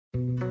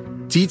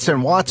Dietz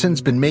and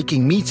Watson's been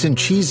making meats and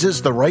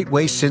cheeses the right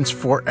way since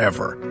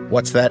forever.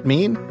 What's that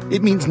mean?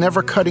 It means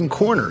never cutting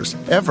corners,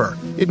 ever.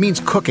 It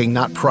means cooking,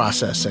 not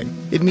processing.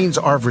 It means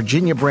our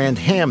Virginia brand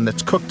ham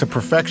that's cooked to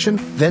perfection,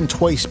 then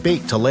twice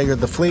baked to layer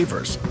the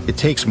flavors. It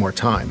takes more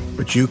time,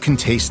 but you can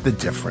taste the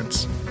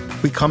difference.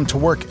 We come to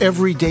work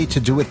every day to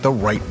do it the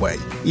right way,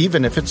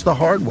 even if it's the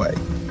hard way.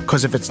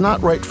 Because if it's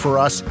not right for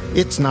us,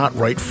 it's not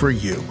right for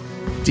you.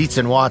 Dietz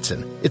and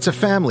Watson, it's a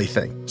family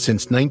thing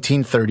since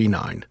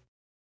 1939.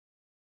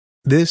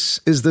 This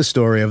is the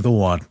story of the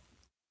one.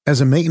 As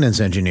a maintenance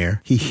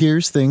engineer, he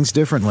hears things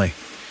differently.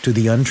 To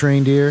the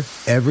untrained ear,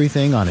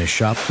 everything on his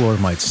shop floor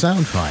might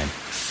sound fine,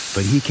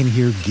 but he can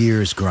hear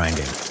gears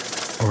grinding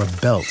or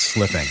a belt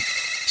slipping.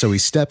 So he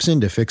steps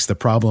in to fix the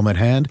problem at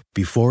hand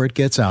before it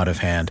gets out of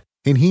hand.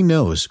 And he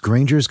knows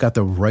Grainger's got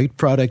the right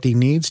product he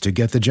needs to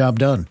get the job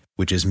done,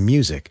 which is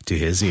music to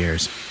his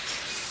ears.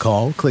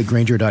 Call, click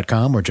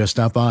Grainger.com, or just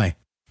stop by.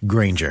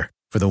 Grainger,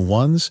 for the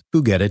ones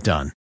who get it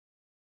done.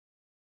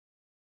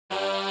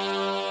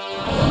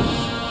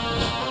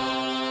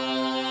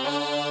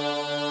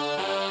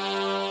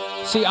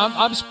 See,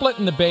 I'm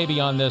splitting the baby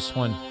on this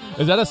one.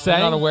 Is that a saying?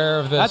 I'm not aware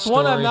of this. That's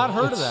story. one I've not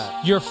heard of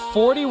that. You're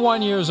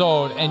 41 years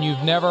old and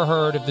you've never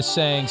heard of the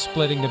saying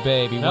splitting the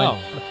baby. No.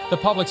 When the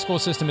public school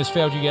system has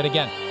failed you yet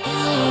again.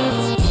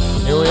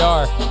 Here we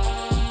are.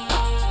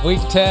 Week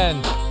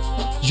 10.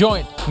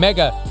 Joint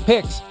Mega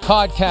Picks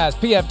Podcast.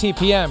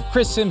 PFTPM.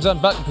 Chris Sims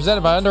Unbuttoned,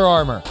 presented by Under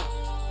Armour.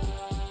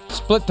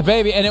 Split the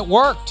baby, and it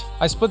worked.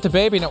 I split the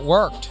baby and it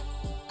worked.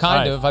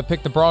 Kind of. I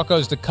picked the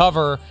Broncos to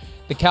cover,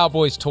 the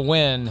Cowboys to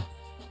win.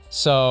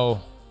 So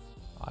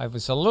I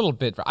was a little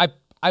bit...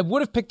 I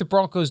would have picked the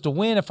Broncos to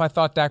win if I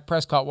thought Dak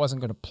Prescott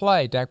wasn't going to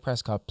play. Dak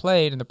Prescott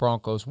played and the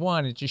Broncos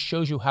won. It just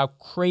shows you how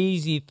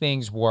crazy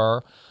things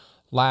were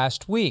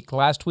last week.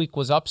 Last week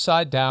was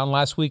upside down.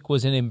 Last week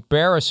was an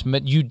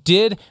embarrassment. You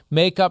did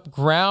make up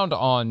ground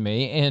on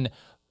me in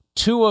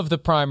two of the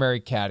primary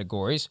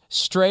categories.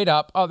 Straight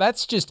up. Oh,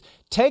 that's just...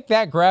 Take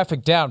that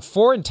graphic down.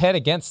 4-10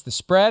 against the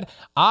spread.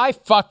 I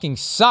fucking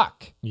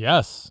suck.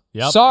 Yes.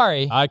 Yep.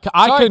 Sorry. I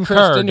Sorry, concur,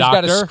 Kristen,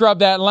 Doctor. who's got to scrub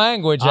that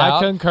language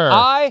out. I concur.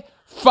 I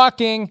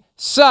fucking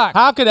suck.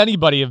 How could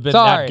anybody have been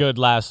Sorry. that good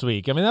last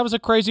week? I mean, that was a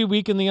crazy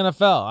week in the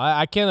NFL.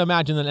 I can't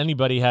imagine that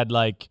anybody had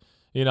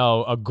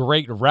a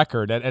great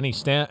record at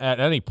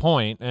any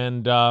point.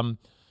 And I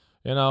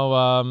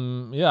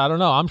don't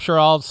know. I'm sure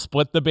I'll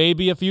split the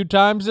baby a few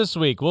times this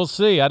week. We'll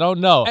see. I don't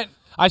know.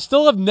 I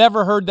still have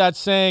never heard that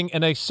saying,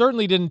 and I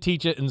certainly didn't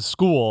teach it in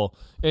school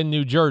in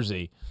New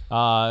Jersey.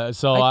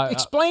 I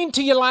explained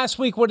to you last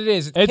week what it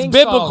is. It's King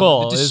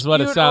biblical, Solomon, is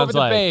what it sounds over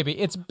like. The baby.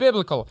 It's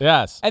biblical.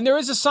 Yes. And there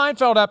is a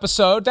Seinfeld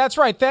episode. That's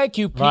right. Thank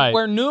you, Pete. Right.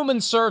 Where Newman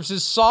serves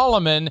as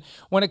Solomon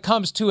when it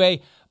comes to a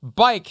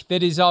bike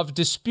that is of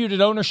disputed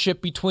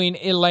ownership between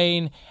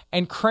Elaine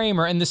and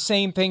Kramer, and the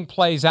same thing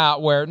plays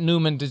out where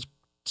Newman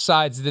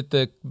decides that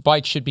the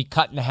bike should be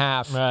cut in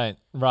half.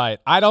 Right.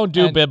 I don't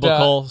do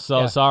biblical,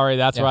 so sorry.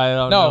 That's why I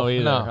don't know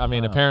either. No, I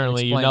mean,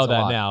 apparently you know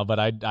that now, but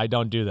I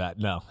don't do that.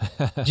 No.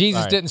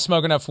 Jesus didn't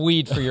smoke enough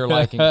weed for your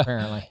liking,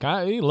 apparently.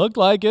 He looked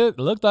like it. It kind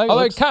of looked like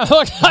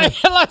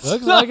it.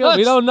 Looks like it.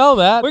 We don't know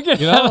that.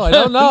 I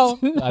don't know.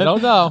 I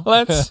don't know.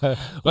 Let's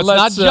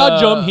not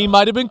judge him. He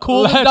might have been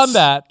cool and done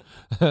that.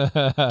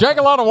 Drank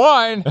a lot of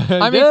wine.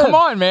 I mean, come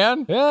on,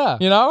 man. Yeah.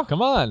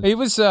 Come on. He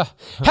was,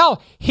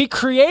 he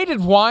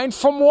created wine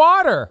from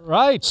water.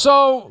 Right.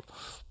 So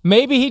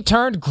maybe he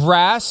turned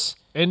grass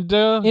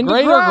into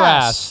greater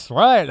grass.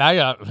 Right.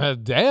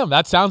 Damn,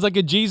 that sounds like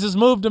a Jesus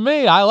move to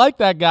me. I like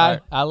that guy.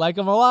 Right. I like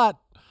him a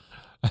lot.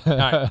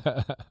 Right.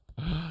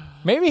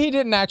 Maybe he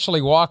didn't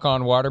actually walk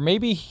on water.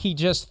 Maybe he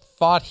just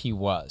thought he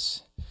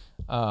was,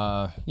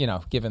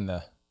 given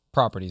the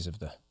properties of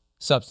the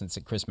substance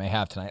that Chris may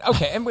have tonight.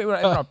 Okay, and we're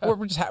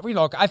just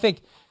I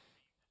think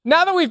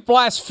now that we've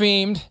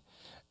blasphemed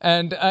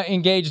and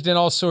engaged in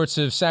all sorts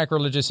of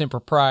sacrilegious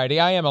impropriety,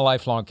 I am a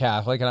lifelong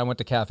Catholic, and I went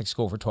to Catholic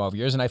school for 12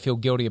 years, and I feel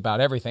guilty about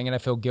everything, and I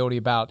feel guilty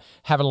about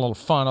having a little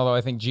fun, although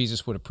I think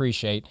Jesus would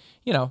appreciate,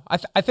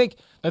 I think...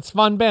 It's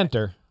fun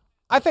banter.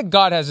 I think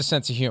God has a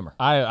sense of humor.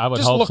 I would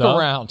just hope look so.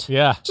 around.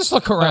 Yeah. Just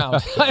look around.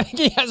 I think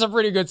he has a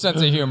pretty good sense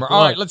of humor.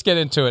 All right, let's get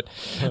into it.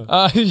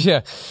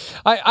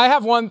 I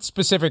have one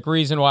specific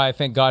reason why I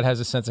think God has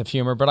a sense of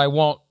humor, but I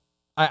won't.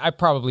 I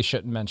probably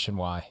shouldn't mention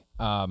why.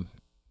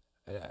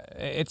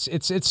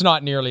 It's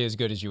not nearly as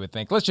good as you would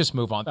think. Let's just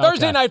move on. Okay.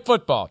 Thursday night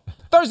football.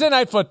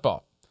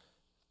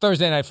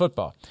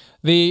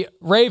 The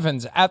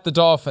Ravens at the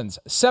Dolphins.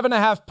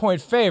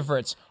 7.5-point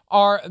favorites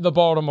are the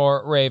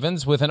Baltimore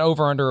Ravens with an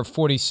over-under of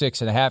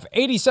 46.5.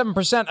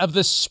 87% of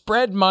the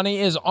spread money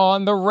is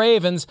on the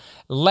Ravens,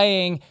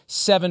 laying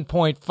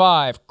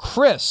 7.5.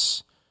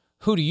 Chris,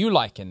 who do you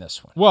like in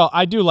this one? Well,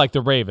 I do like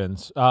the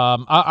Ravens.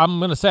 I'm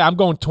going to say I'm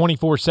going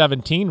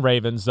 24-17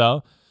 Ravens,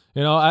 though.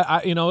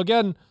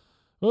 Again,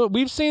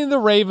 we've seen the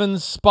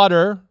Ravens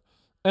sputter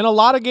in a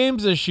lot of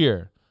games this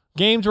year.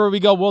 Games where we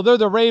go, well, they're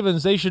the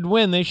Ravens. They should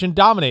win. They should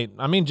dominate.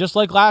 I mean, just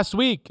like last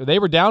week, they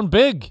were down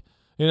big,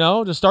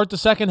 to start the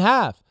second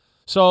half.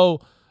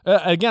 So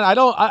again, I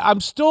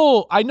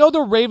know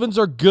the Ravens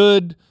are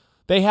good.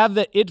 They have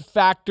the it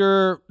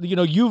factor.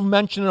 You've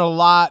mentioned it a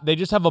lot. They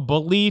just have a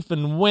belief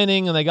in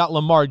winning, and they got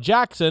Lamar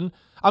Jackson.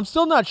 I'm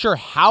still not sure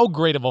how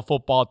great of a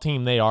football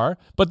team they are,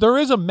 but there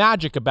is a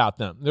magic about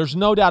them. There's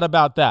no doubt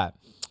about that.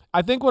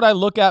 I think what I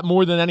look at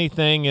more than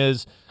anything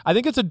is I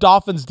think it's a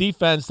Dolphins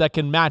defense that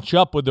can match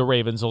up with the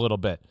Ravens a little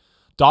bit.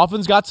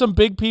 Dolphins got some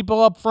big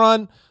people up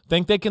front.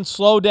 Think they can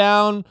slow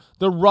down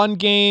the run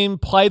game,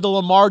 play the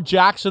Lamar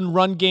Jackson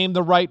run game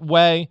the right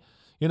way.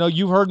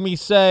 You've heard me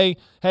say,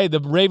 hey, the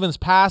Ravens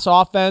pass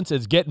offense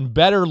is getting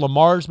better.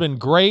 Lamar's been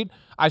great.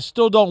 I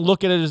still don't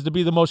look at it as to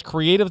be the most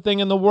creative thing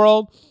in the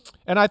world.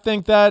 And I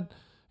think that,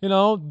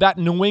 that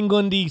New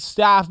England-y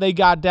staff they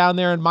got down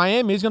there in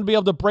Miami is going to be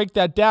able to break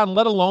that down,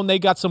 let alone they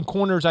got some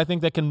corners I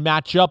think that can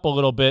match up a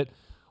little bit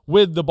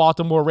with the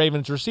Baltimore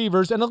Ravens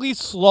receivers and at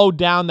least slow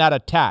down that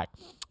attack.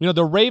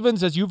 The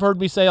Ravens, as you've heard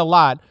me say a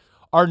lot,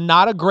 are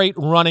not a great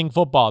running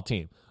football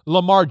team.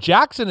 Lamar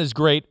Jackson is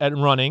great at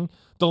running.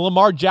 The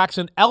Lamar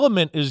Jackson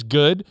element is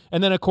good,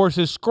 and then, of course,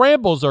 his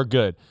scrambles are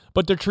good.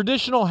 But the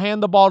traditional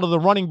hand the ball to the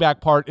running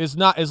back part is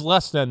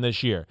less than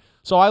this year.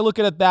 So I look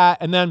at that,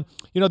 and then,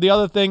 the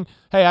other thing,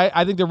 hey,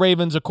 I think the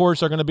Ravens, of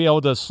course, are going to be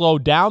able to slow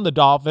down the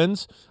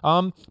Dolphins.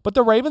 But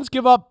the Ravens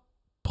give up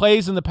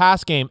plays in the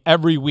pass game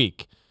every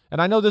week.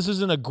 And I know this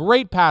isn't a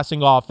great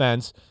passing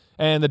offense,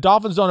 and the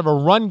Dolphins don't have a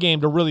run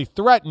game to really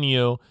threaten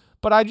you,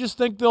 but I just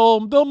think they'll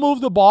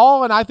move the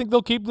ball, and I think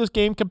they'll keep this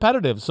game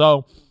competitive.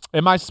 So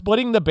am I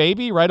splitting the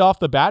baby right off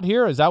the bat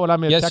here? Is that what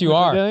I'm Yes, you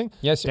are. doing?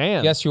 Yes,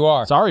 damn. Yes, you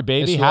are. Sorry,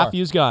 baby. Yes, you half are.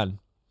 you's gone.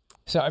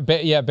 So,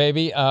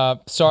 baby.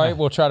 Sorry,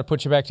 we'll try to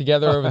put you back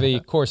together over the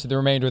course of the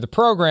remainder of the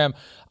program.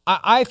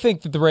 I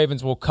think that the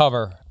Ravens will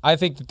cover. I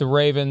think that the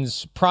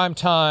Ravens,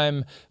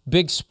 primetime,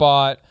 big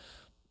spot,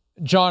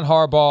 John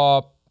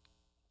Harbaugh,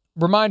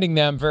 reminding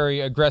them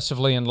very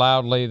aggressively and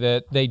loudly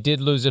that they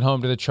did lose at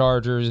home to the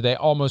Chargers. They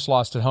almost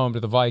lost at home to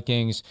the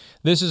Vikings.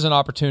 This is an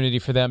opportunity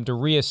for them to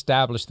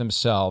reestablish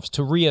themselves,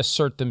 to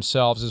reassert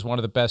themselves as one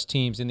of the best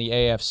teams in the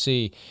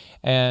AFC.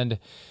 And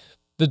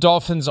the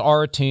Dolphins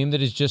are a team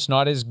that is just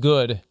not as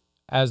good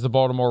as the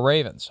Baltimore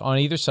Ravens on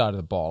either side of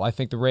the ball. I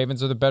think the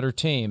Ravens are the better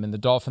team, and the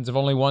Dolphins have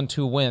only won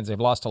 2 wins. They've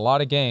lost a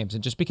lot of games.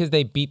 And just because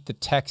they beat the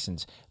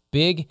Texans,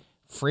 big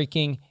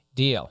freaking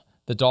deal.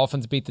 The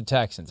Dolphins beat the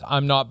Texans.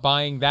 I'm not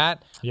buying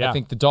that. Yeah. I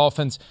think the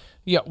Dolphins,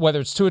 whether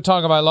it's Tua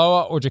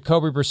Tagovailoa or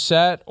Jacoby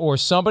Brissett or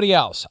somebody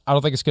else, I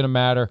don't think it's going to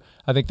matter.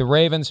 I think the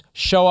Ravens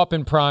show up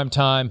in prime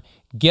time,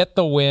 get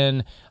the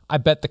win. I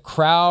bet the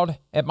crowd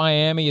at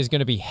Miami is going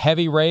to be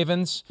heavy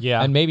Ravens.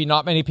 Yeah. And maybe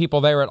not many people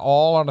there at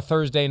all on a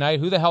Thursday night.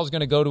 Who the hell is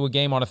going to go to a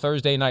game on a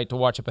Thursday night to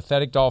watch a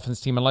pathetic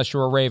Dolphins team unless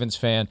you're a Ravens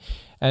fan?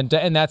 And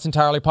that's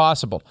entirely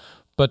possible.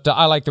 But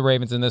I like the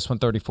Ravens in this one,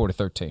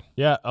 34-13.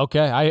 Yeah,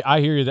 okay, I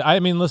hear you. I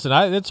mean, listen,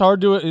 it's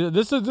hard to.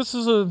 This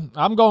is a.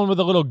 I'm going with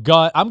a little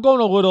gut. I'm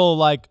going a little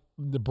like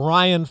the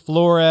Brian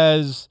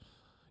Flores.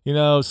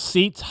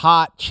 Seats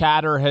hot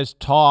chatter has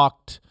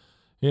talked.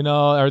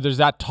 Or there's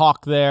that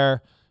talk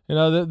there.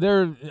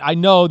 I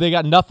know they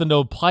got nothing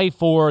to play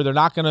for. They're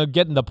not going to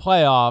get in the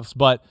playoffs,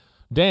 but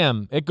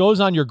damn, it goes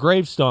on your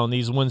gravestone,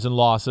 these wins and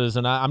losses,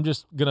 and I'm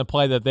just going to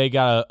play that they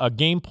got a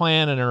game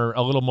plan and are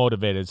a little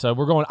motivated. So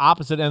we're going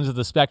opposite ends of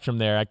the spectrum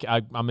there.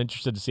 I'm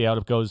interested to see how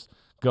it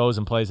goes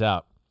and plays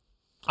out.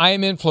 I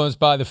am influenced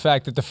by the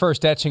fact that the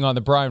first etching on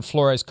the Brian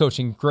Flores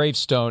coaching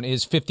gravestone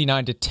is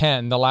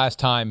 59-10, the last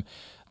time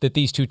that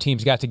these two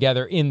teams got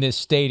together in this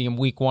stadium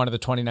week 1 of the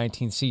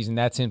 2019 season.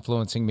 That's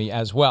influencing me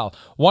as well.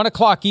 1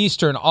 o'clock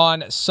Eastern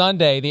on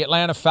Sunday, the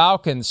Atlanta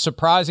Falcons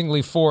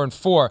surprisingly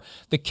 4-4.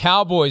 The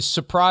Cowboys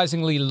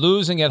surprisingly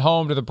losing at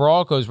home to the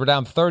Broncos. We're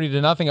down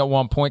 30-0 at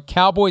one point.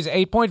 Cowboys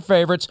 8-point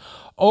favorites.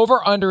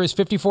 Over-under is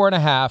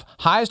 54.5.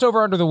 Highest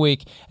over-under of the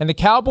week. And the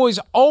Cowboys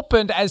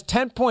opened as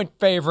 10-point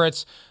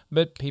favorites,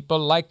 but people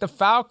like the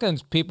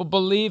Falcons. People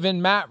believe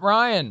in Matt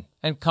Ryan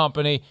and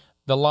company.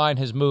 The line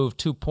has moved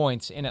 2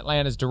 points in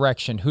Atlanta's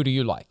direction. Who do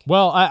you like?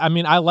 Well, I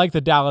mean, I like the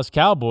Dallas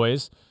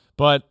Cowboys,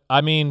 but, I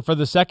mean, for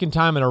the second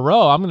time in a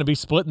row, I'm going to be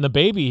splitting the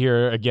baby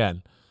here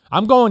again.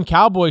 I'm going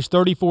Cowboys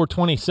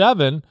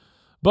 34-27,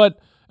 but,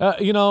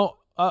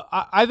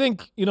 I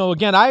think,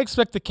 again, I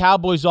expect the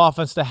Cowboys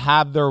offense to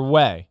have their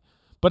way,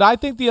 but I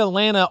think the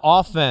Atlanta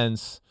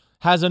offense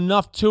has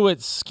enough to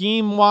it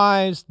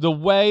scheme-wise, the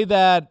way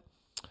that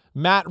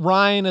Matt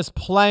Ryan is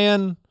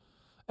playing,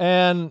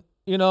 and,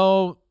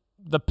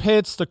 the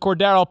Pitts, the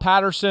Cordero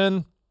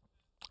Patterson,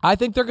 I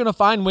think they're going to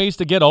find ways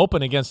to get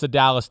open against the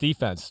Dallas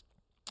defense.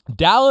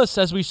 Dallas,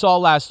 as we saw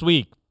last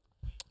week,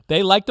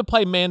 they like to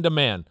play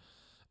man-to-man.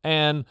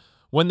 And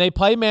when they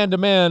play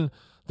man-to-man,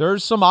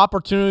 there's some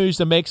opportunities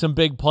to make some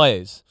big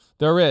plays.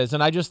 There is.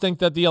 And I just think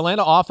that the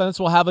Atlanta offense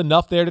will have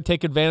enough there to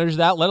take advantage of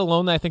that, let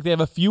alone I think they have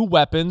a few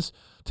weapons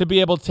to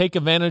be able to take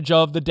advantage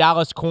of the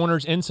Dallas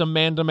corners in some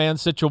man-to-man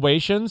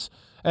situations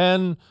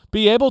and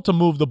be able to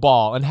move the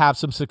ball and have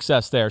some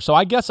success there. So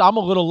I guess I'm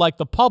a little like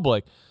the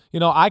public.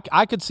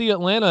 I could see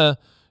Atlanta,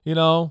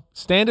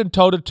 standing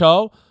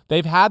toe-to-toe.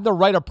 They've had the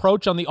right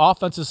approach on the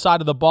offensive side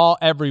of the ball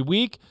every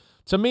week.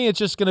 to me, it's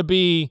just going to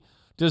be,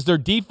 does their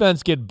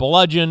defense get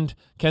bludgeoned?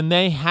 Can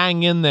they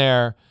hang in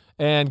there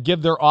and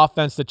give their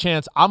offense the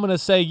chance? I'm going to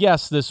say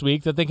yes this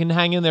week, that they can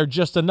hang in there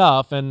just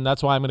enough, and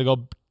that's why I'm going to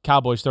go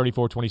Cowboys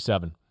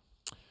 34-27.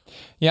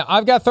 Yeah,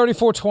 I've got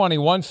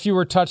 34-20, one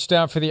fewer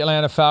touchdown for the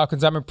Atlanta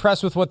Falcons. I'm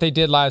impressed with what they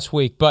did last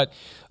week, but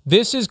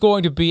this is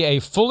going to be a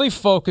fully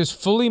focused,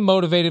 fully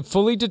motivated,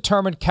 fully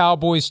determined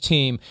Cowboys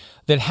team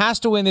that has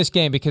to win this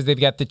game because they've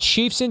got the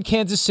Chiefs in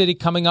Kansas City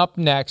coming up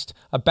next,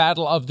 a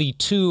battle of the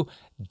two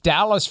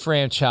Dallas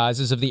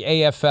franchises of the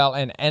AFL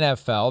and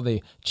NFL.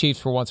 The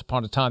Chiefs were once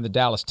upon a time the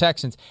Dallas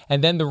Texans,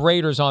 and then the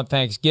Raiders on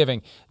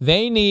Thanksgiving.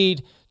 They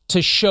need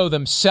to show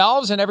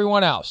themselves and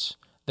everyone else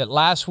that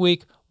last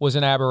week was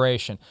an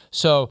aberration.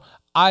 So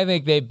I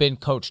think they've been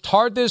coached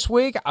hard this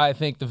week. I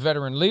think the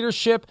veteran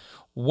leadership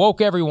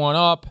woke everyone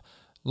up.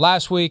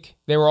 Last week,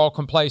 they were all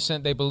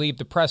complacent. They believed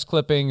the press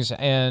clippings,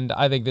 and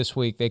I think this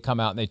week they come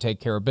out and they take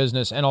care of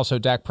business. And also,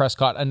 Dak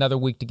Prescott, another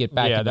week to get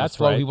back in the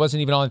flow. Right. He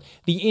wasn't even on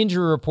the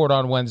injury report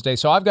on Wednesday.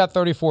 So I've got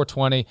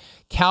 34-20.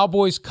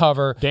 Cowboys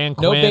cover. Dan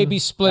Quinn, no baby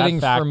splitting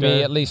for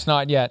me, at least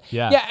not yet.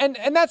 Yeah,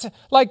 and that's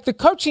like the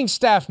coaching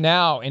staff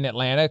now in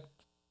Atlanta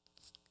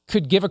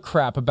could give a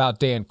crap about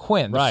Dan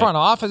Quinn. The front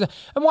office.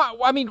 And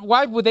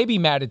why would they be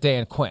mad at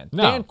Dan Quinn?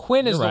 No, Dan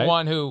Quinn is the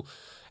one who...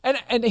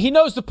 And he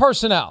knows the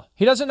personnel.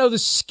 He doesn't know the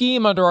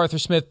scheme under Arthur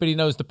Smith, but he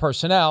knows the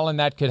personnel, and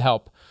that could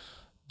help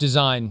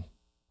design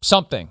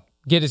something,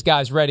 get his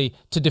guys ready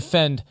to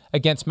defend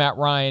against Matt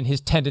Ryan,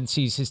 his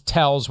tendencies, his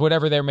tells,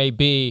 whatever there may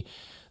be,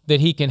 that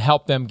he can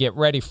help them get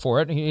ready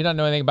for it. He doesn't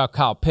know anything about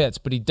Kyle Pitts,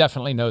 but he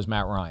definitely knows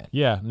Matt Ryan.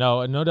 Yeah,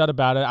 no doubt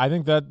about it. I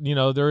think that,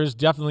 there is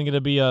definitely going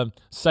to be a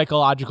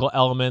psychological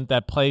element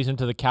that plays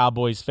into the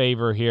Cowboys'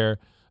 favor here.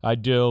 I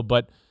do.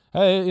 But,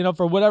 hey,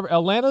 for whatever,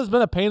 Atlanta's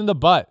been a pain in the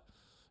butt.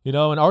 And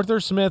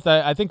Arthur Smith,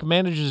 I think,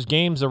 manages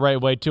games the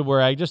right way, too,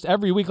 where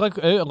every week, like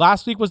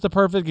last week was the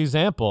perfect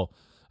example.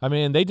 I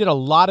mean, they did a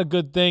lot of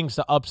good things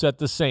to upset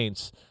the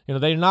Saints.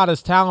 They're not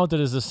as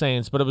talented as the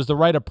Saints, but it was the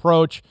right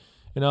approach.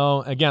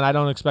 Again, I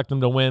don't expect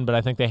them to win, but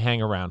I think they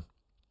hang around.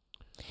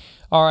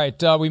 All right,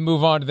 we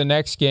move on to the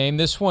next game.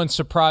 This one's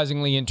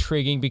surprisingly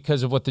intriguing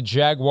because of what the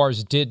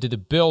Jaguars did to the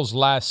Bills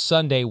last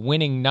Sunday,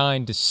 winning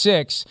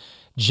 9-6.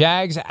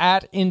 Jags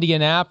at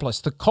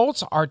Indianapolis. The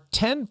Colts are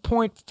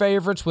 10-point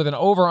favorites with an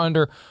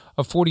over-under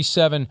of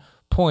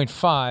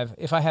 47.5.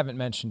 If I haven't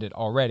mentioned it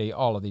already,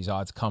 all of these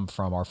odds come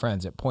from our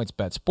friends at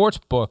PointsBet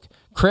Sportsbook.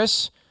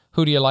 Chris,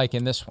 who do you like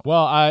in this one?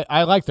 Well,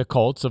 I like the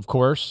Colts, of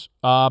course.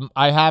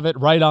 I have it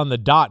right on the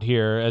dot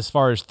here as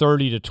far as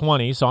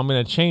 30-20, so I'm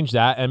going to change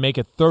that and make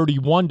it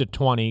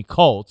 31-20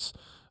 Colts.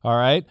 All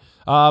right?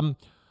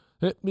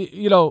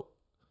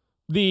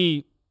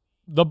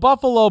 The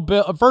Buffalo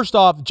Bill. First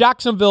off,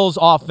 Jacksonville's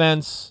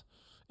offense,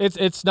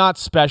 it's not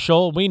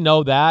special. We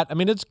know that. I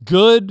mean, it's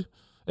good.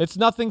 It's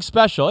nothing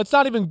special. It's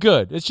not even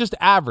good. It's just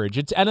average.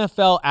 It's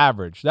NFL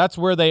average. That's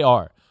where they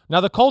are.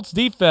 Now, the Colts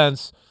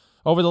defense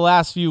over the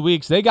last few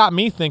weeks, they got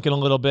me thinking a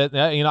little bit.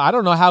 I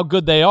don't know how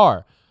good they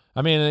are.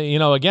 I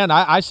mean, again,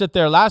 I sit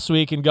there last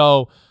week and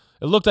go,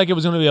 it looked like it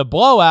was going to be a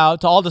blowout.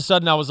 To all of a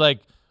sudden, I was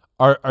like,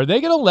 are they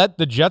going to let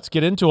the Jets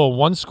get into a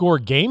one-score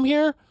game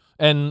here?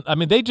 And, I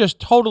mean, they just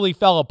totally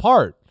fell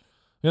apart.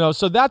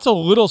 So that's a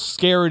little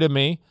scary to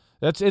me.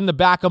 That's in the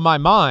back of my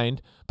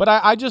mind. But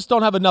I just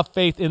don't have enough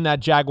faith in that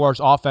Jaguars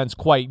offense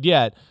quite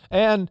yet.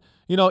 And,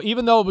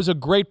 even though it was a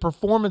great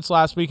performance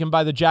last week and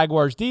by the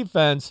Jaguars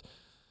defense,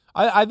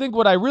 I think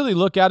what I really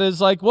look at is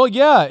like, well,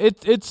 yeah,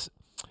 it's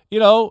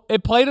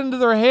it played into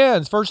their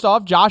hands. First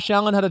off, Josh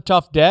Allen had a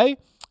tough day.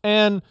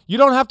 And you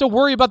don't have to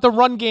worry about the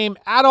run game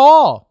at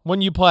all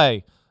when you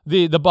play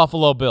the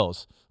Buffalo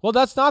Bills. Well,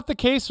 that's not the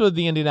case with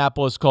the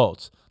Indianapolis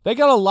Colts. They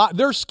got a lot.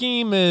 Their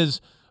scheme is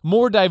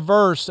more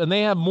diverse, and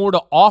they have more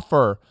to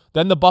offer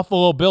than the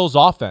Buffalo Bills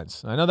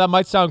offense. I know that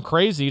might sound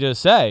crazy to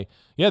say.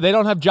 Yeah, they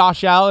don't have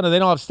Josh Allen and they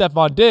don't have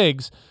Stephon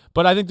Diggs,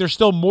 but I think there's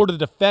still more to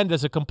defend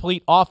as a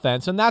complete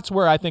offense, and that's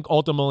where I think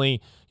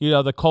ultimately,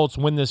 the Colts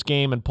win this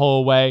game and pull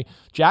away.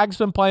 Jags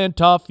been playing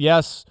tough,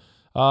 yes,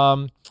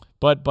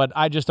 but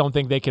I just don't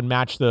think they can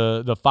match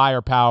the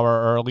firepower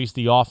or at least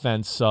the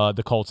offense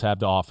the Colts have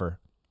to offer.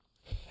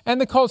 And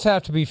the Colts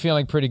have to be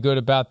feeling pretty good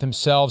about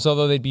themselves,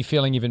 although they'd be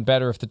feeling even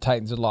better if the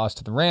Titans had lost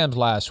to the Rams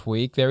last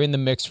week. They're in the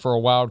mix for a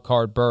wild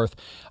card berth.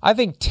 I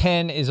think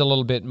 10 is a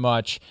little bit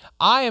much.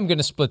 I am going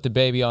to split the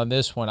baby on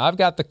this one. I've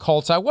got the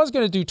Colts. I was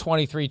going to do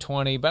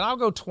 23-20, but I'll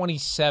go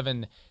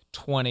 27-20.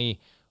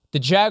 The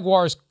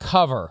Jaguars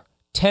cover.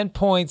 10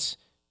 points,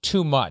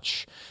 too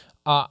much.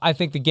 I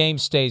think the game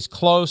stays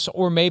close,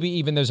 or maybe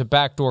even there's a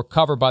backdoor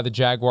cover by the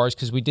Jaguars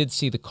because we did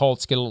see the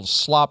Colts get a little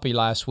sloppy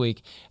last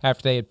week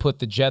after they had put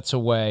the Jets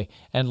away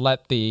and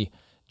let the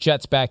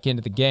Jets back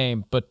into the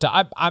game. But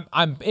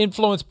I'm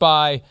influenced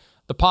by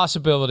the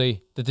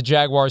possibility that the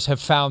Jaguars have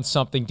found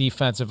something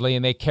defensively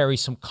and they carry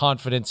some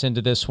confidence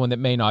into this one that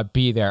may not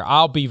be there.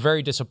 I'll be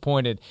very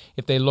disappointed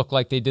if they look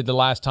like they did the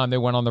last time they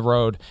went on the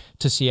road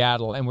to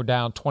Seattle and were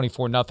down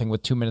 24-0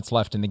 with 2 minutes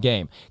left in the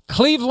game.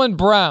 Cleveland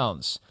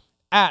Browns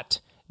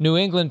at New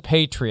England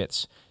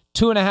Patriots.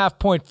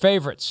 2.5-point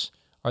favorites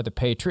are the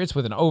Patriots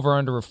with an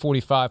over-under of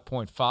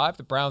 45.5.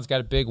 The Browns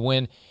got a big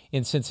win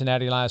in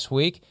Cincinnati last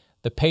week.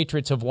 The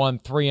Patriots have won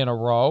 3 in a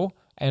row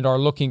and are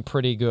looking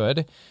pretty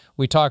good.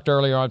 We talked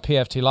earlier on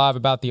PFT Live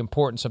about the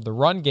importance of the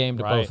run game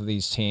to both of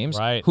these teams.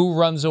 Right. Who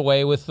runs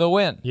away with the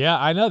win? Yeah,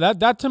 I know.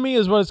 That to me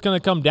is what it's going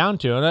to come down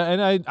to.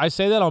 And I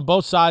say that on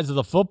both sides of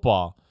the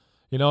football.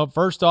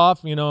 First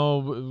off,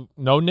 no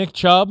Nick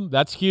Chubb.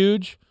 That's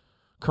huge.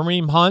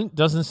 Kareem Hunt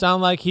doesn't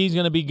sound like he's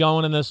going to be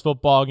going in this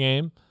football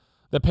game.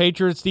 The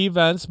Patriots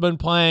defense been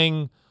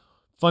playing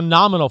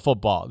phenomenal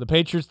football. The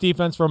Patriots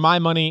defense, for my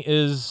money,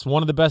 is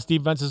one of the best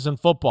defenses in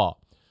football.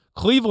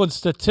 Cleveland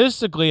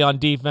statistically on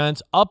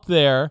defense up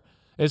there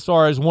as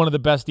far as one of the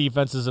best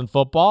defenses in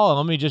football. And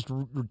let me just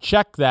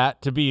check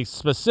that to be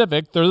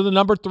specific. They're the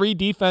number 3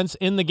 defense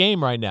in the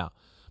game right now.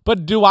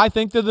 But do I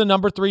think they're the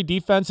number 3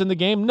 defense in the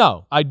game?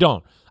 No, I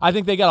don't. I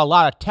think they got a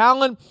lot of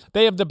talent.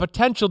 They have the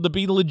potential to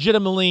be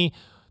legitimately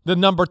the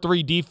number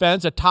 3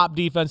 defense, a top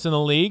defense in the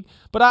league.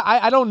 But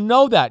I don't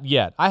know that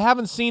yet. I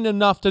haven't seen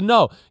enough to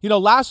know.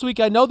 Last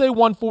week I know they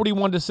won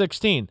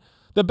 41-16.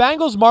 The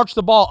Bengals marched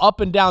the ball up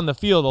and down the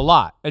field a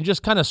lot and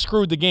just kind of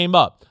screwed the game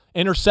up.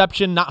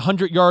 Interception, not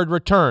 100-yard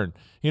return.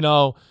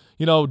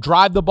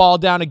 Drive the ball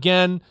down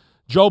again.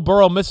 Joe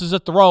Burrow misses a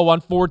throw on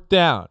 4th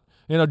down.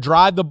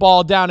 Drive the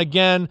ball down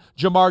again.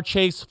 Jamar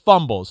Chase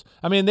fumbles.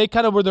 I mean, they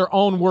kind of were their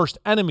own worst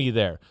enemy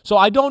there. So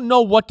I don't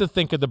know what to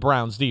think of the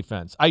Browns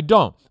defense. I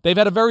don't. They've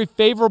had a very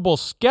favorable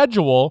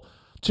schedule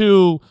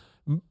to,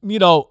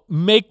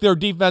 make their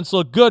defense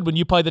look good when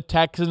you play the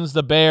Texans,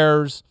 the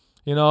Bears,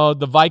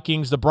 the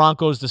Vikings, the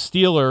Broncos, the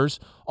Steelers.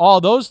 All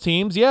those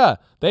teams, yeah,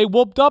 they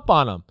whooped up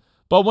on them.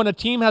 But when a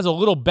team has a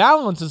little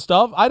balance and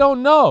stuff, I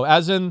don't know,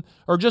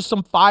 or just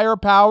some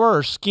firepower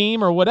or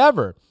scheme or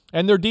whatever.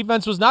 And their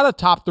defense was not a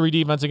top 3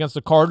 defense against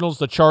the Cardinals,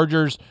 the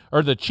Chargers,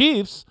 or the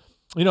Chiefs.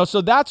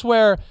 So that's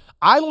where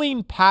I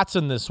lean Pats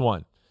in this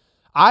one.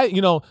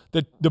 The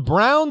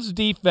Browns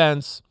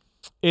defense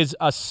is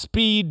a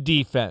speed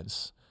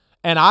defense.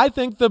 And I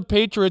think the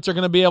Patriots are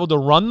going to be able to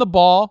run the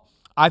ball.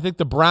 I think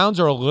the Browns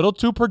are a little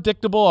too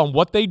predictable on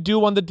what they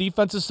do on the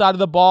defensive side of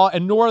the ball,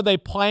 and nor are they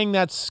playing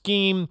that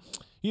scheme,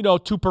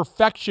 to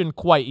perfection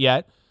quite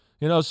yet.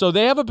 So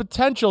they have a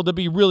potential to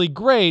be really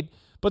great,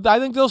 but I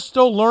think they're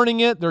still learning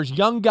it. There's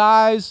young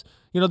guys.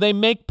 They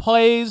make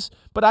plays,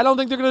 but I don't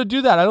think they're going to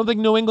do that. I don't think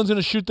New England's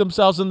going to shoot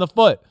themselves in the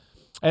foot.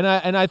 And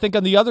I think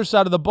on the other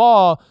side of the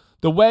ball,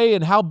 the way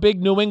and how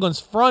big New England's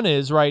front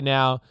is right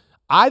now,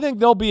 I think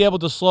they'll be able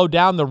to slow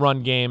down the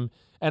run game.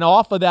 And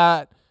off of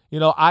that,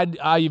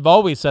 I've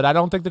always said I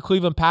don't think the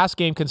Cleveland pass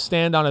game can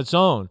stand on its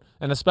own,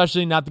 and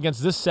especially not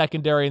against this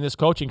secondary and this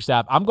coaching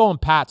staff. I'm going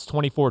Pats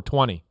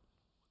 24-20.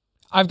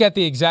 I've got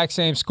the exact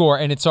same score,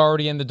 and it's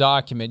already in the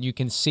document. You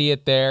can see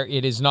it there.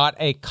 It is not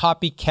a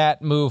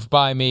copycat move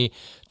by me.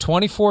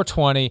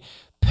 24-20.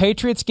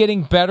 Patriots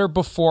getting better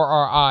before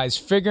our eyes,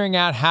 figuring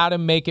out how to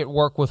make it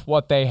work with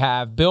what they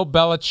have. Bill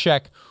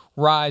Belichick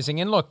rising.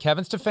 And look,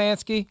 Kevin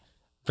Stefanski,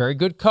 very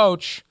good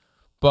coach,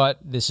 but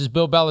this is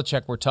Bill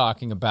Belichick we're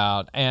talking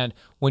about. And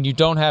when you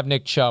don't have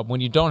Nick Chubb,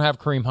 when you don't have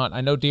Kareem Hunt,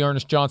 I know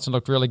Dearness Johnson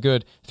looked really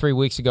good 3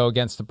 weeks ago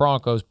against the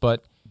Broncos,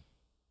 but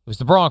it was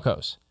the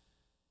Broncos.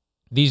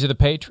 These are the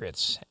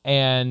Patriots,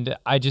 and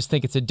I just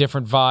think it's a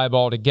different vibe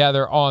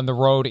altogether on the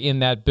road in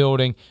that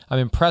building. I'm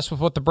impressed with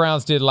what the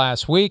Browns did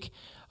last week.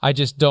 I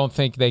just don't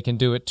think they can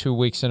do it 2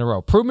 weeks in a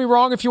row. Prove me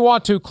wrong if you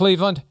want to,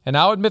 Cleveland, and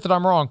I'll admit that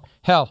I'm wrong.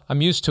 Hell,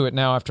 I'm used to it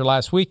now after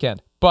last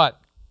weekend,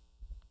 but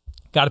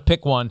got to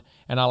pick one,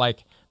 and I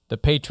like the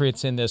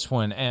Patriots in this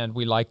one, and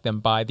we like them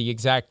by the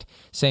exact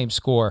same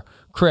score.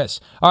 Chris,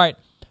 all right,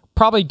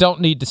 probably don't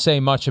need to say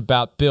much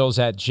about Bills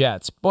at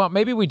Jets. Well,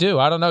 maybe we do.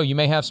 I don't know. You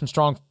may have some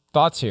strong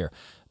thoughts here.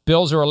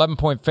 Bills are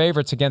 11-point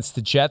favorites against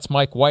the Jets.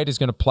 Mike White is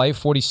going to play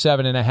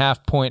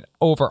 47.5-point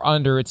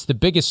over-under. It's the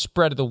biggest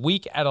spread of the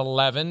week at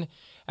 11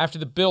 after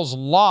the Bills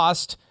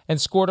lost and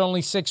scored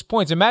only 6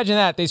 points. Imagine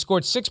that. They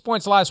scored 6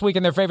 points last week,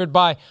 and they're favored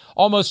by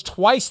almost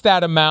twice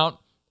that amount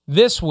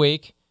this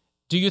week.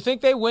 Do you think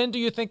they win? Do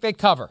you think they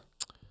cover?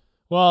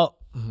 Well,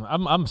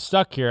 I'm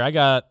stuck here.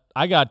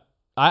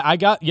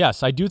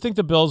 Yes, I do think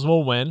the Bills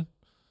will win,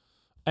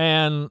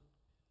 and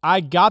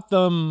I got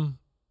them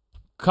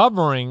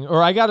covering,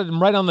 or I got it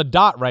right on the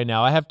dot right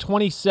now. I have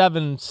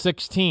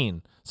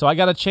 27-16, so I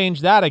got to change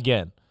that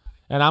again,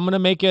 and I'm going to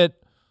make it,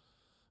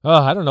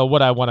 I don't know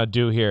what I want to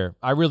do here.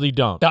 I really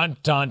don't. Dun,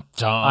 dun,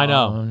 dun. I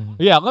know.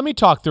 Yeah, let me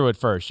talk through it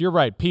first. You're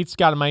right. Pete's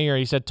got in my ear.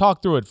 He said,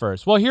 talk through it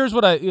first. Well, here's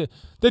what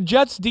the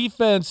Jets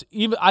defense,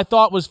 even I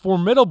thought was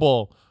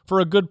formidable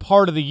for a good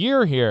part of the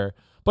year here,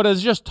 but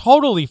has just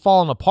totally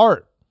fallen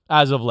apart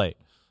as of late.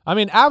 I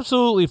mean,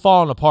 absolutely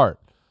fallen apart.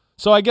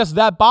 So I guess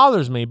that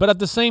bothers me. But at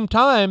the same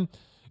time,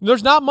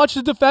 there's not much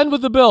to defend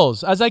with the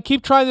Bills. As I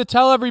keep trying to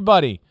tell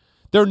everybody,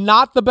 they're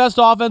not the best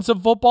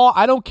offensive football.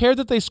 I don't care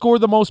that they score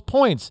the most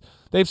points.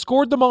 They've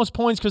scored the most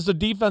points because the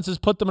defense has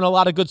put them in a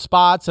lot of good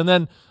spots. And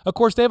then, of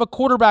course, they have a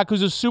quarterback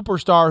who's a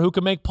superstar who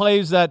can make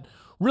plays that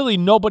really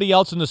nobody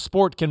else in the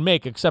sport can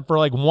make except for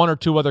like one or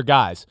two other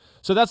guys.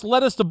 So that's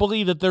led us to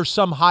believe that there's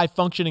some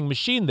high-functioning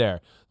machine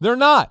there. They're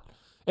not.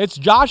 It's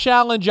Josh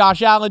Allen,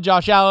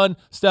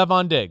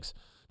 Stephon Diggs.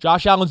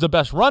 Josh Allen's the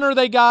best runner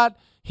they got.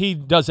 He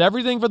does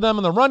everything for them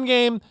in the run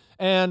game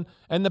and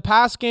the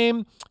pass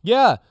game.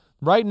 Yeah,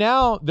 right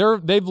now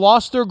they've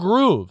lost their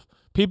groove.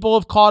 People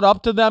have caught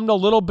up to them a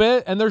little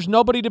bit, and there's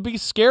nobody to be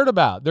scared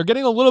about. They're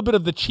getting a little bit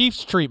of the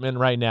Chiefs treatment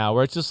right now,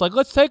 where it's just like,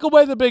 let's take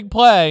away the big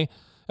play,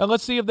 and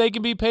let's see if they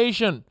can be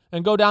patient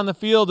and go down the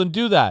field and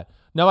do that.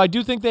 Now, I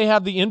do think they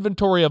have the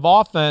inventory of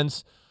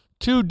offense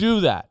to do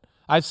that.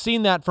 I've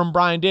seen that from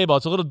Brian Daboll.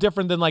 It's a little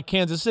different than like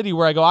Kansas City,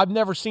 where I go, I've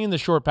never seen the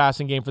short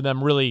passing game for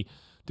them really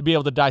to be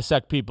able to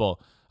dissect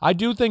people. I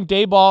do think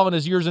Daboll and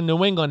his years in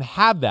New England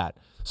have that.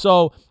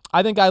 So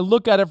I think I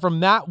look at it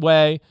from that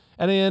way,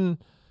 and then,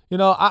 you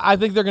know, I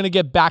think they're going to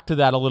get back to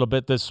that a little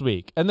bit this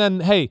week. And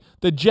then, hey,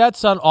 the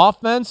Jets on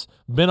offense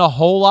been a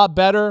whole lot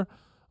better.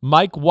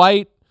 Mike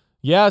White,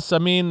 yes, I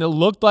mean, it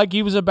looked like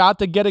he was about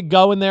to get it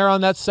going there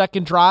on that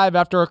second drive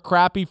after a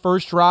crappy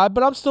first drive,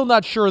 but I'm still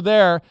not sure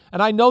there,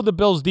 and I know the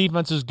Bills'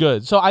 defense is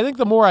good. So I think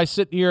the more I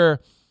sit here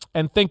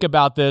and think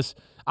about this,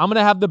 I'm going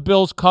to have the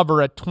Bills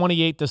cover at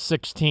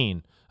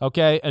 28-16,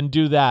 okay, and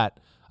do that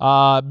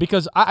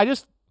because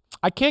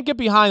I can't get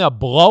behind a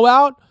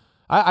blowout.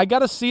 I got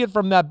to see it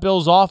from that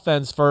Bills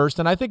offense first,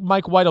 and I think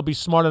Mike White will be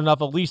smart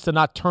enough at least to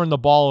not turn the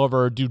ball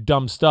over or do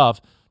dumb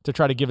stuff to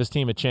try to give his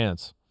team a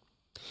chance.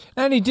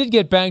 And he did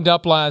get banged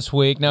up last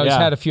week. Now he's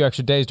had a few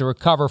extra days to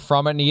recover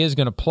from it, and he is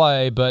going to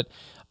play, but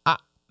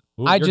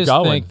I just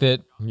think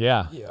that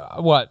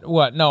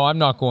what? No, I'm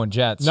not going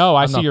Jets. No,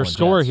 I see your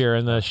score Jets here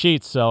in the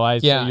sheets, so I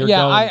you're going.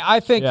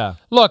 I think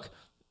look,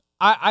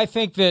 I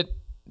think that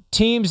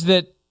teams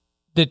that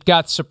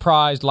got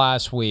surprised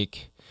last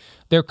week,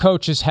 their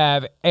coaches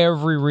have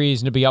every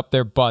reason to be up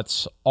their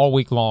butts all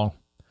week long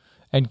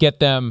and get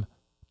them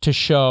to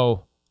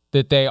show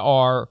that they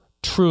are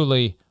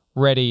truly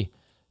ready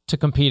to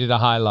compete at a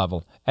high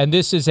level. And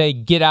this is a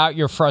get out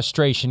your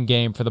frustration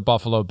game for the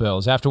Buffalo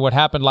Bills after what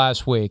happened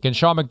last week. And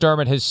Sean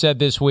McDermott has said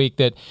this week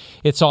that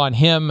it's on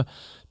him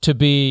to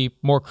be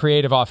more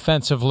creative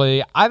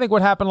offensively. I think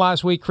what happened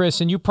last week, Chris,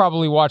 and you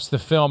probably watched the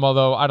film,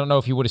 although I don't know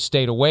if you would have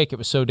stayed awake. It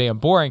was so damn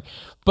boring.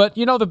 But,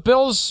 you know, the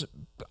Bills,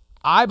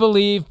 I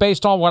believe,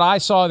 based on what I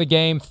saw of the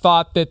game,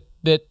 thought that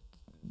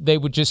they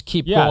would just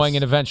keep going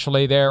and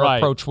eventually their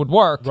approach would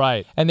work.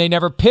 Right. And they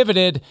never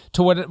pivoted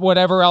to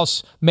whatever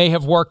else may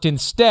have worked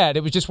instead.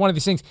 It was just one of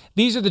these things.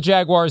 These are the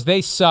Jaguars.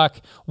 They suck.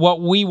 What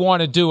we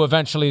want to do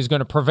eventually is going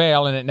to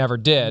prevail, and it never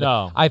did.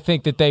 No. I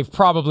think that they've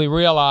probably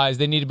realized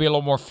they need to be a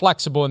little more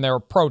flexible in their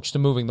approach to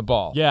moving the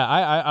ball. Yeah,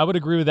 I would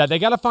agree with that. They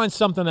got to find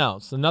something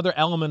else, another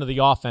element of the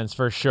offense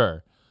for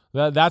sure.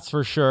 That's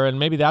for sure, and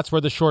maybe that's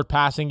where the short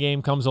passing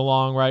game comes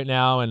along right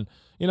now. And,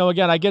 you know,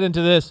 again, I get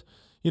into this,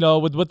 you know,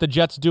 with what the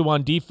Jets do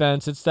on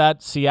defense, it's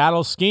that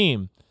Seattle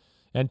scheme.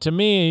 And to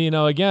me, you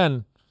know,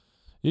 again,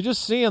 you're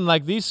just seeing,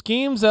 like, these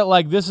schemes that,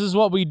 like, this is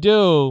what we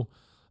do,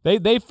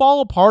 they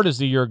fall apart as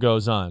the year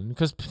goes on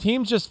because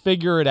teams just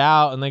figure it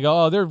out and they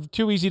go, oh, they're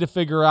too easy to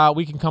figure out.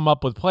 We can come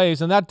up with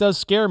plays, and that does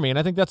scare me. And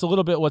I think that's a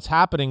little bit what's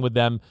happening with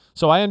them.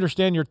 So I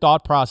understand your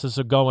thought process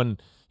of going,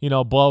 you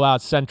know,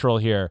 blowout central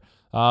here.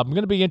 I'm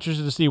going to be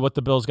interested to see what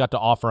the Bills got to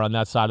offer on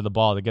that side of the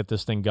ball to get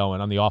this thing going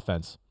on the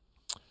offense.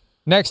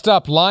 Next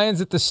up, Lions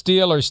at the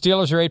Steelers.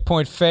 Steelers are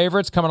 8-point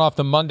favorites coming off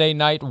the Monday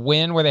night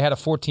win where they had a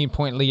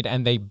 14-point lead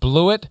and they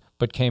blew it,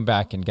 but came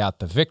back and got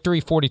the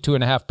victory.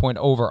 42.5-point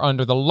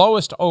over-under, the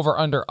lowest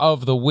over-under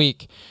of the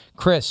week.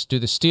 Chris, do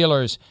the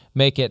Steelers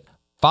make it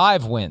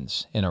 5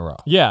 wins in a row?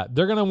 Yeah,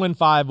 they're going to win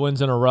 5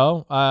 wins in a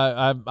row.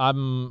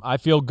 I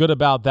feel good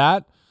about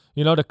that.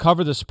 You know, to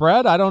cover the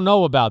spread, I don't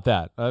know about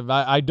that.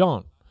 I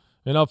don't.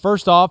 You know,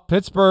 first off,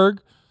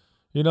 Pittsburgh,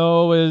 you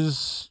know,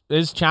 is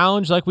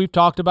challenged like we've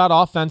talked about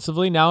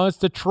offensively. Now it's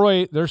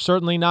Detroit. They're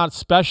certainly not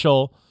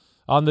special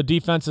on the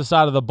defensive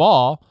side of the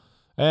ball.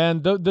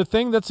 And the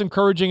thing that's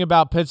encouraging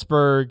about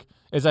Pittsburgh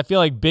is I feel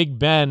like Big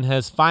Ben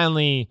has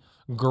finally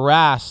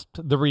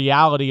grasped the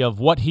reality of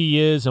what he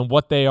is and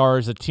what they are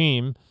as a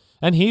team.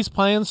 And he's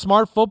playing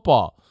smart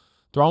football.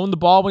 Throwing the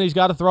ball when he's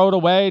got to throw it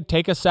away,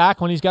 take a sack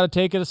when he's got to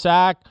take it a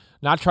sack,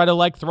 not try to,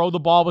 like, throw the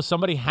ball with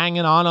somebody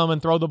hanging on him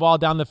and throw the ball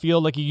down the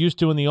field like he used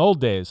to in the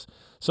old days.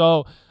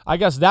 So I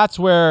guess that's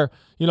where,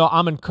 you know,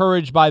 I'm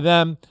encouraged by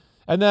them.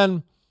 And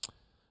then,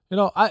 you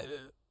know,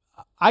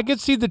 I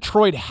could see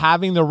Detroit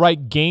having the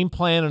right game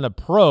plan and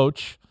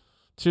approach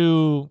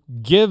to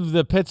give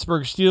the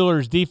Pittsburgh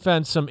Steelers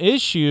defense some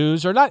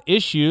issues, or not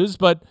issues,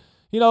 but,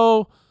 you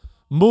know,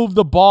 move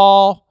the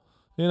ball,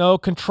 you know,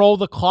 control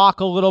the clock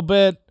a little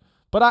bit.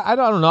 But I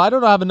don't know. I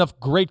don't have enough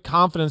great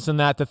confidence in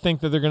that to think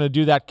that they're going to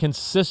do that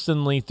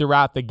consistently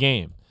throughout the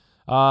game.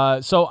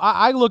 So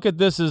I look at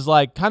this as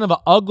like kind of an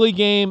ugly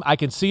game. I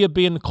can see it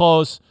being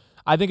close.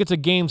 I think it's a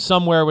game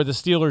somewhere where the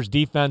Steelers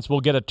defense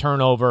will get a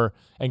turnover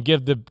and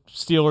give the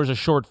Steelers a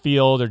short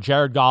field, or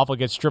Jared Goff will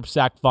get strip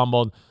sack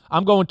fumbled.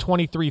 I'm going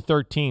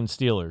 23-13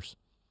 Steelers.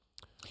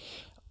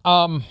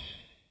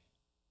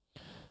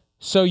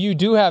 So you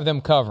do have them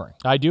covering.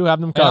 I do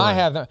have them covering. And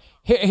I have them.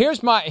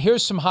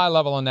 Here's some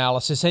high-level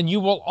analysis, and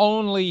you will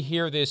only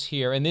hear this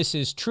here, and this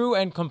is true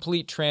and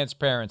complete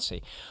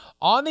transparency.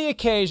 On the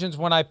occasions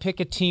when I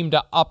pick a team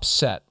to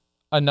upset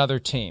another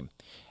team,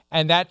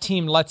 and that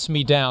team lets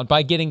me down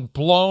by getting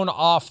blown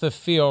off the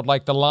field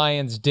like the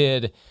Lions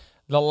did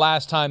the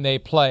last time they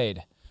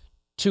played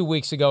 2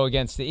 weeks ago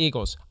against the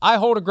Eagles, I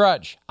hold a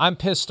grudge. I'm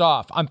pissed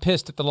off. I'm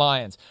pissed at the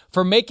Lions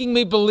for making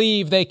me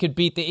believe they could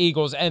beat the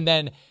Eagles and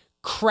then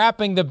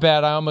crapping the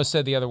bed. I almost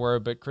said the other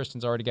word, but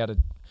Kristen's already got to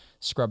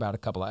scrub out a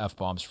couple of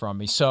F-bombs from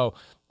me. So,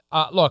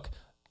 look,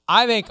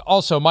 I think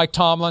also Mike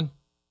Tomlin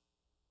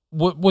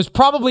was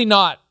probably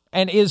not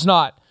and is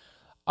not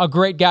a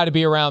great guy to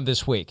be around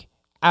this week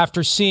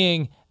after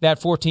seeing that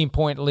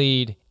 14-point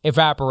lead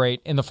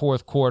evaporate in the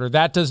fourth quarter.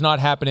 That does not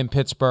happen in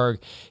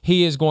Pittsburgh.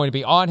 He is going to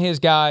be on his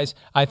guys.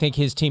 I think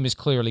his team is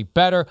clearly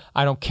better.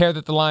 I don't care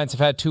that the Lions have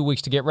had 2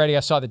 weeks to get ready. I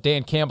saw that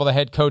Dan Campbell, the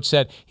head coach,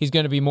 said he's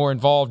going to be more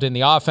involved in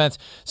the offense.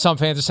 Some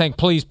fans are saying,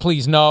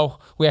 please, no.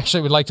 We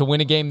actually would like to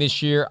win a game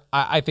this year.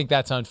 I think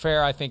that's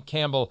unfair. I think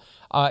Campbell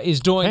is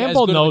doing as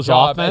good of a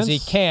job as he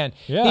can.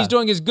 Yeah. He's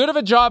doing as good of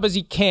a job as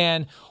he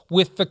can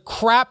with the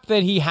crap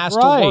that he has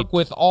to work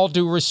with, all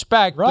due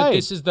respect. Right. But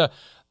this is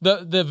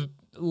the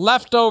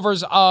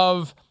leftovers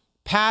of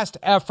past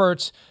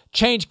efforts.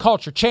 Change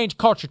culture.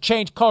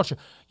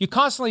 You're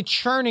constantly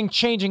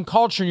changing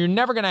culture, and you're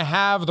never going to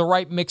have the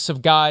right mix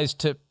of guys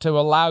to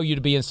allow you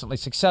to be instantly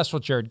successful.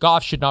 Jared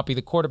Goff should not be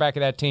the quarterback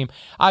of that team.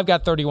 I've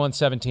got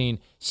 31-17.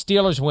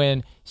 Steelers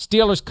win.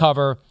 Steelers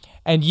cover.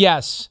 And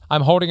yes,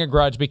 I'm holding a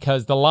grudge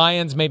because the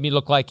Lions made me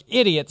look like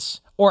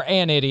idiots or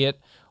an idiot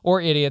or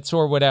idiots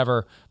or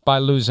whatever by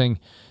losing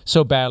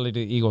so badly to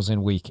the Eagles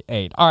in Week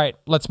 8. All right,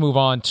 let's move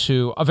on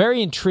to a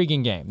very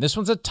intriguing game. This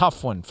one's a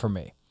tough one for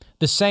me.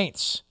 The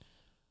Saints,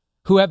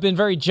 who have been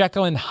very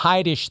Jekyll and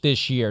Hyde-ish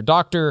this year.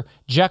 Dr.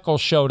 Jekyll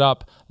showed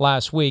up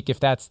last week, if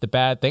that's the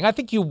bad thing. I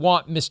think you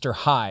want Mr.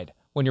 Hyde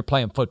when you're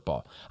playing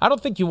football. I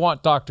don't think you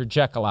want Dr.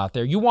 Jekyll out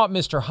there. You want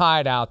Mr.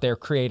 Hyde out there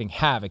creating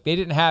havoc. They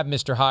didn't have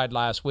Mr. Hyde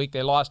last week.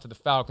 They lost to the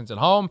Falcons at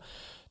home.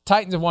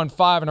 Titans have won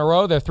 5 in a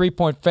row. They're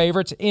 3-point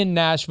favorites in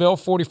Nashville,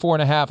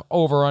 44.5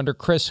 over-under.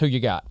 Chris, who you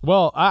got?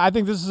 Well, I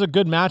think this is a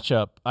good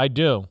matchup. I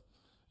do.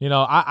 You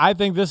know, I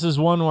think this is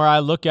one where I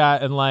look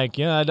at and like,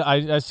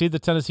 I see the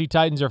Tennessee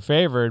Titans are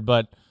favored,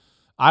 but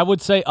I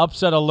would say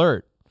upset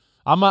alert.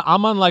 I'm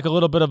on like a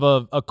little bit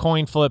of a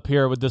coin flip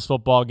here with this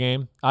football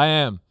game. I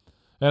am.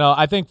 You know,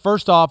 I think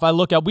first off,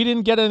 we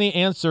didn't get any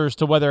answers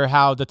to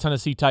how the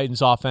Tennessee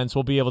Titans offense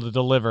will be able to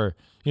deliver,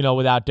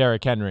 without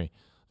Derrick Henry.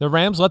 The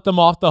Rams let them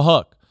off the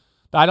hook.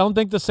 I don't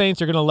think the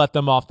Saints are going to let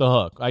them off the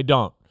hook. I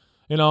don't.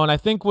 And I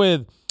think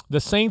with the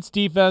Saints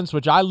defense,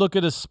 which I look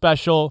at as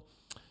special,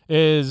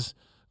 is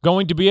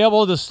going to be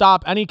able to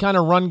stop any kind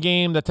of run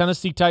game that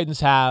Tennessee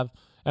Titans have.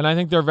 And I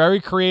think they're very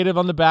creative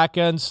on the back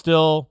end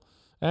still.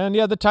 And,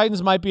 yeah, the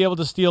Titans might be able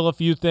to steal a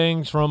few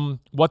things from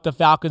what the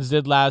Falcons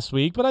did last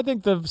week. But I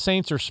think the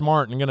Saints are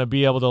smart and going to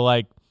be able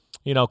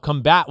to,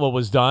 combat what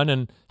was done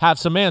and have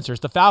some answers.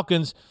 The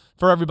Falcons,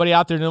 for everybody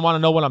out there who want to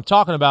know what I'm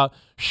talking about,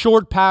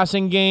 short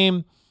passing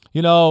game,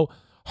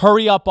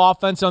 hurry up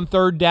offense on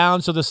third down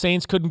so the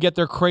Saints couldn't get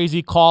their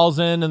crazy calls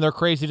in and their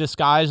crazy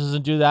disguises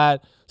and do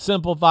that.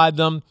 Simplified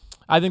them.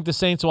 I think the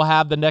Saints will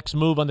have the next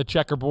move on the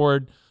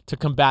checkerboard to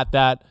combat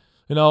that.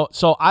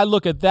 So I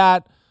look at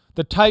that.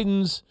 The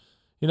Titans,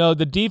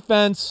 the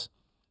defense,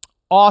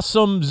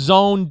 awesome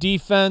zone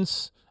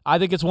defense. I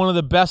think it's one of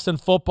the best in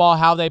football,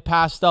 how they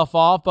pass stuff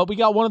off. But we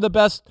got one of the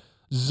best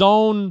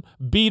zone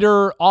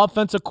beater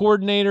offensive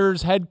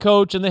coordinators, head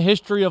coach in the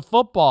history of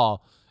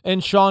football,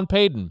 and Sean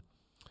Payton.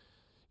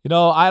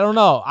 I don't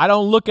know. I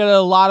don't look at a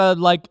lot of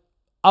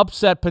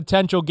upset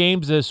potential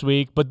games this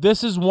week, but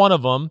this is one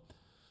of them,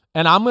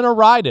 and I'm going to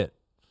ride it.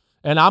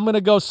 And I'm going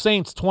to go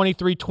Saints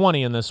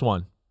 23-20 in this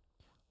one.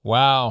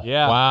 Wow.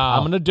 Yeah. Wow.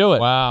 I'm going to do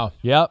it. Wow.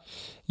 Yep.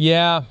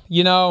 Yeah.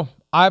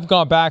 I've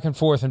gone back and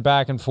forth,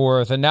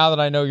 and now that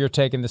I know you're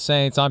taking the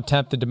Saints, I'm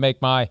tempted to make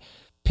my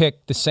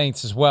pick the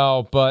Saints as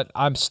well, but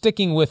I'm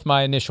sticking with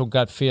my initial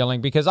gut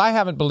feeling because I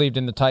haven't believed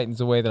in the Titans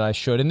the way that I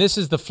should. And this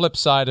is the flip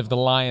side of the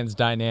Lions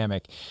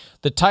dynamic.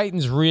 The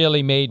Titans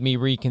really made me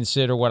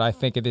reconsider what I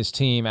think of this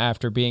team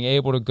after being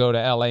able to go to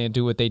LA and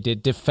do what they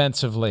did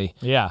defensively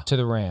to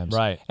the Rams.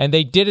 Right. And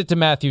they did it to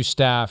Matthew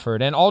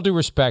Stafford. And all due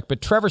respect,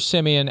 but Trevor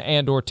Siemian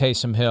and or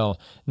Taysom Hill,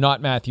 not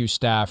Matthew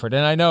Stafford.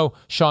 And I know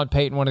Sean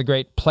Payton, one of the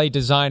great play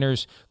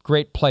designers,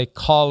 great play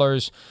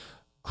callers,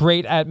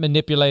 great at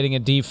manipulating a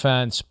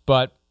defense,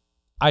 but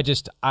I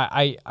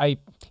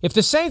if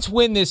the Saints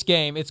win this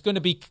game, it's going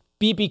to be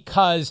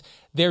because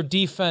their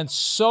defense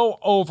so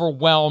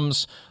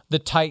overwhelms the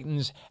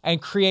Titans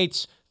and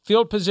creates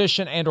field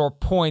position and or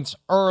points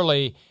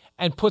early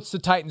and puts the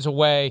Titans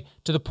away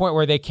to the point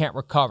where they can't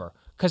recover.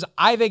 Because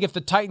I think if the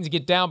Titans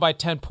get down by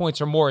 10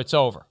 points or more, it's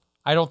over.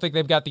 I don't think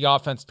they've got the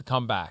offense to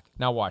come back.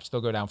 Now watch, they'll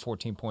go down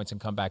 14 points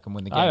and come back and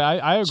win the game.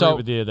 I agree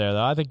with you there,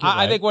 though. I think you're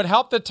right. I think what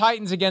helped the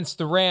Titans against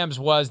the Rams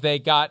was they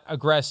got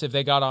aggressive.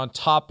 They got on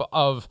top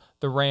of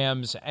the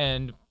Rams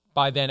and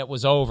by then it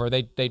was over.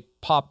 They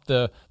popped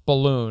the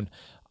balloon.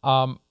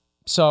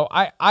 So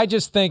I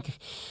just think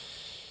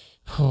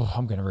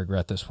I'm going to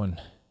regret this one.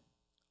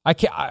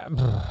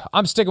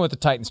 I'm sticking with the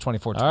Titans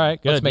 24-20. All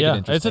right, good. Let's make it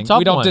interesting. It's a tough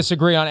we don't one.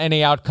 disagree on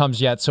any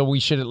outcomes yet, so we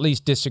should at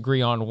least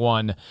disagree on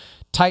one.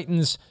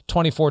 Titans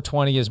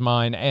 24-20 is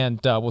mine, and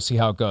we'll see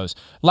how it goes.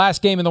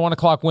 Last game in the 1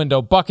 o'clock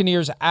window,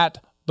 Buccaneers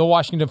at the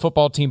Washington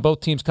football team.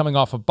 Both teams coming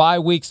off of bye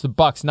weeks. The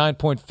Bucs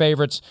 9-point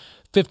favorites,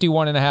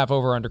 51.5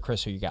 over under.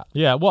 Chris, who you got?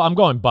 Yeah, well, I'm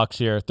going Bucs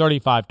here,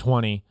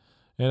 35-20.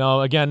 You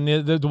know, again,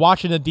 the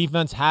Washington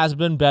defense has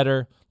been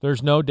better.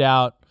 There's no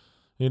doubt.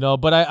 You know,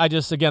 but I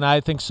just, again, I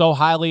think so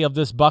highly of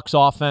this Bucs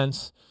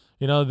offense.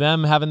 You know,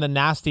 them having the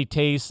nasty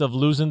taste of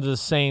losing to the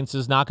Saints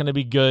is not going to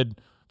be good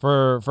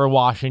for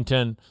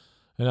Washington.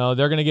 You know,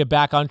 they're going to get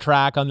back on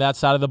track on that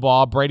side of the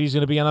ball. Brady's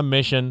going to be on a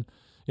mission.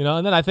 You know,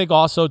 and then I think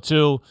also,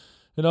 too,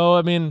 you know,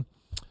 I mean,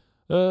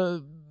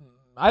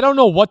 I don't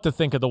know what to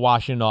think of the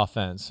Washington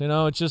offense. You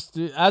know, it's just,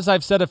 as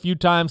I've said a few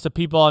times to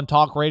people on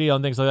talk radio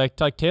and things like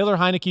Taylor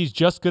Heineke's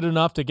just good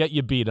enough to get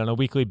you beat on a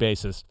weekly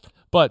basis.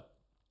 But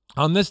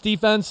on this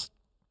defense,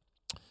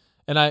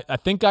 and I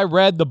think I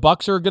read the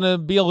Bucs are going to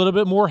be a little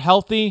bit more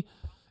healthy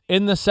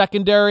in the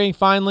secondary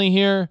finally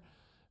here.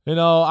 You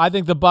know, I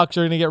think the Bucs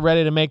are going to get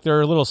ready to make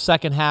their little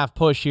second half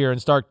push here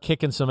and start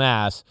kicking some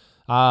ass.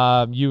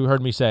 You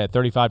heard me say it,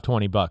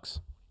 35-20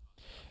 Bucs.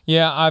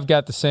 Yeah, I've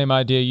got the same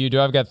idea you do.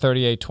 I've got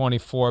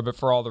 38-24, but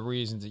for all the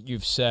reasons that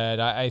you've said,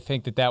 I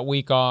think that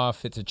week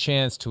off, it's a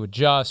chance to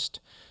adjust,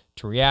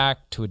 to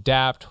react, to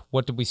adapt.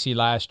 What did we see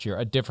last year?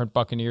 A different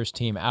Buccaneers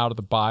team out of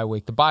the bye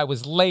week. The bye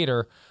was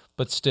later,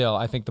 but still,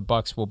 I think the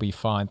Bucs will be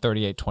fine.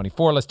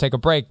 38-24. Let's take a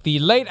break. The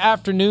late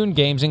afternoon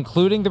games,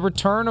 including the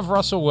return of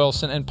Russell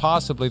Wilson and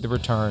possibly the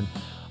return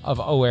of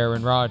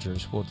Aaron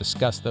Rodgers. We'll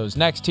discuss those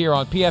next here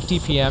on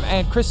PFTPM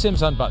and Chris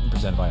Sims Unbuttoned,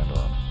 presented by Under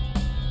Armour.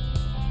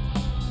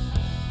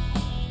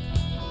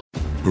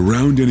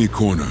 Around any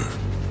corner,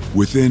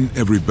 within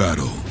every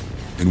battle,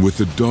 and with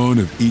the dawn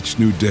of each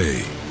new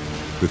day,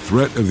 the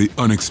threat of the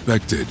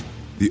unexpected,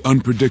 the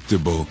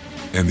unpredictable,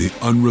 and the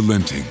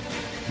unrelenting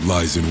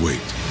lies in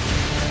wait.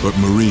 But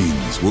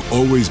Marines will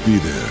always be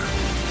there.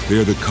 They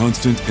are the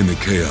constant in the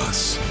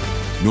chaos.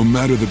 No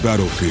matter the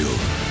battlefield,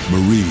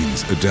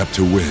 Marines adapt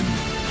to win,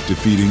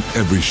 defeating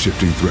every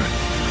shifting threat,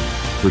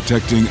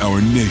 protecting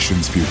our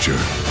nation's future.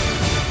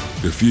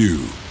 The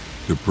few,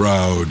 the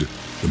proud,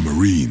 the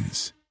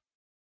Marines.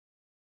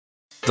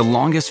 The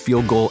longest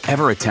field goal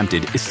ever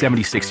attempted is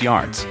 76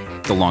 yards.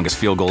 The longest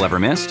field goal ever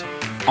missed?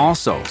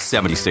 Also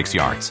 76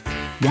 yards.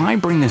 Why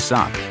bring this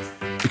up?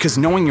 Because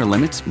knowing your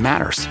limits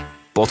matters,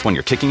 both when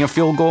you're kicking a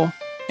field goal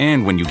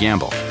and when you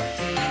gamble.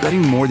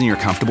 Betting more than you're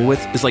comfortable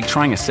with is like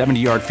trying a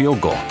 70-yard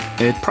field goal.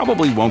 It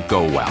probably won't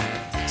go well.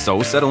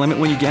 So set a limit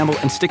when you gamble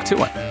and stick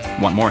to it.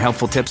 Want more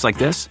helpful tips like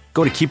this?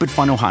 Go to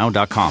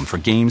keepitfunohio.com for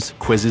games,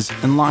 quizzes,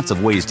 and lots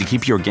of ways to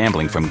keep your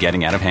gambling from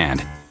getting out of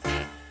hand.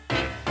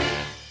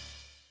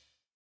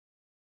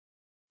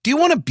 Do you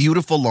want a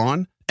beautiful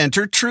lawn?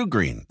 Enter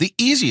TruGreen, the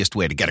easiest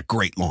way to get a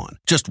great lawn.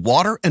 Just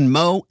water and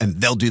mow, and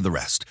they'll do the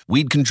rest.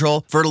 Weed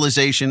control,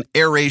 fertilization,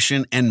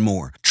 aeration, and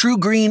more.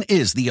 TruGreen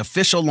is the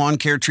official lawn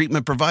care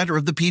treatment provider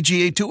of the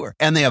PGA Tour,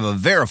 and they have a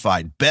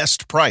verified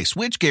best price,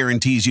 which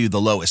guarantees you the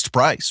lowest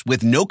price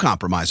with no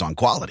compromise on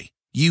quality.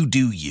 You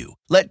do you.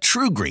 Let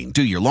TruGreen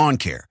do your lawn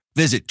care.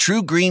 Visit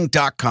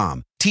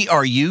TruGreen.com,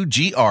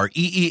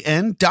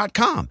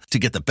 TruGreen.com, to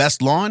get the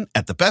best lawn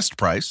at the best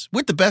price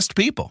with the best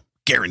people.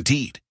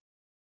 Guaranteed.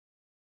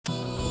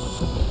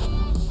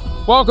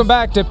 Welcome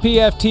back to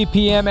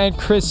PFTPM and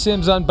Chris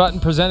Sims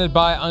Unbuttoned, presented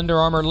by Under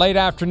Armour. Late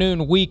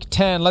afternoon, Week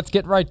 10. Let's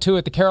get right to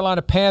it. The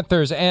Carolina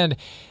Panthers and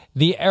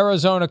the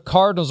Arizona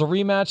Cardinals, a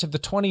rematch of the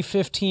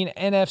 2015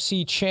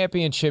 NFC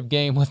Championship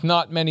game with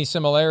not many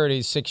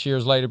similarities 6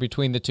 years later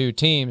between the two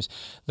teams.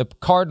 The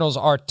Cardinals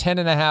are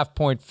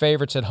 10.5-point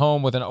favorites at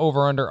home with an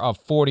over-under of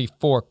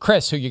 44.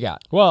 Chris, who you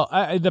got? Well,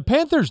 the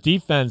Panthers'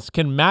 defense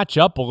can match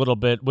up a little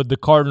bit with the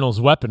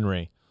Cardinals'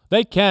 weaponry.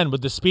 They can,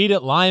 with the speed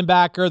at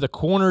linebacker, the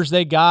corners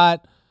they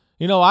got.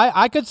 You know,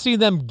 I could see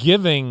them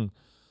giving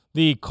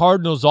the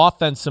Cardinals'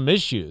 offense some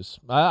issues.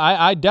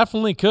 I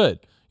definitely could.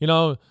 You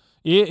know,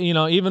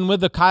 even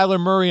with the Kyler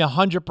Murray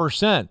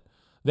 100%,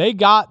 they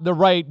got the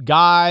right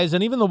guys,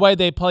 and even the way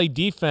they play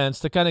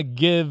defense to kind of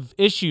give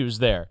issues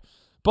there.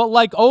 But,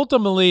 like,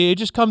 ultimately, it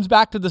just comes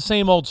back to the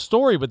same old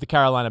story with the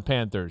Carolina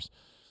Panthers.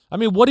 I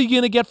mean, what are you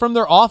going to get from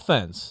their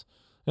offense?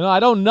 You know, I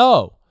don't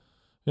know.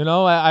 You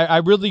know, I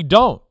really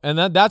don't. And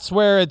that's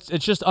where it's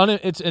just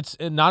it's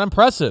not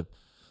impressive.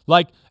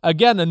 Like,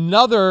 again,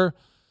 another,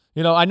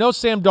 you know, I know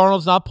Sam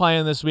Darnold's not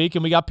playing this week,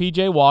 and we got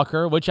P.J.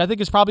 Walker, which I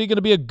think is probably going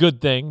to be a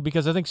good thing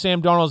because I think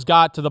Sam Darnold's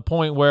got to the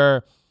point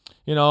where,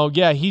 you know,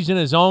 yeah, he's in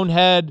his own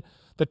head.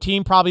 The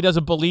team probably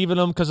doesn't believe in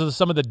him because of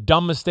some of the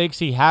dumb mistakes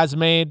he has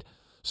made.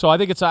 So I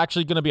think it's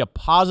actually going to be a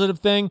positive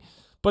thing.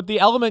 But the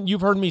element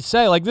you've heard me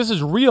say, like, this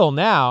is real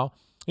now.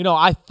 You know,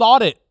 I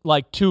thought it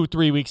like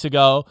 2-3 weeks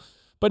ago,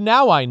 but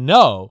now I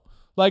know.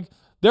 Like,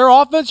 their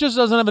offense just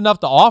doesn't have enough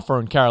to offer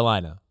in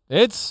Carolina.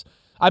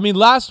 I mean,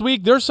 last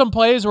week there's some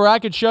plays where I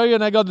could show you,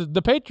 and I go,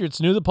 the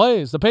Patriots knew the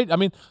plays. The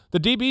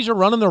DBs are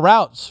running the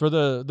routes for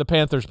the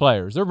Panthers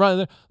players.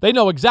 They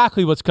know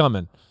exactly what's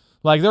coming.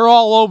 Like, they're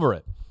all over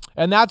it.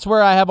 And that's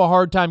where I have a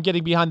hard time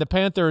getting behind the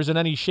Panthers in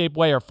any shape,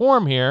 way, or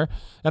form here.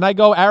 And I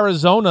go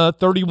Arizona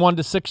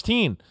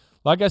 31-16.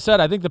 Like I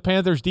said, I think the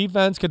Panthers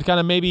defense could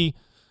kind of maybe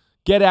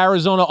get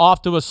Arizona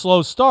off to a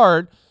slow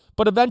start,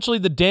 but eventually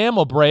the dam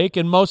will break,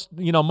 and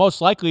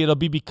most likely it'll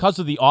be because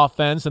of the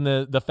offense and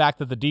the fact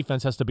that the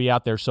defense has to be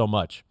out there so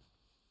much.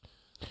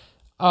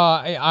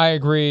 I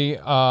agree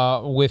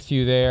with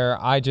you there.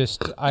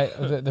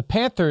 The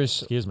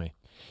Panthers. Excuse me.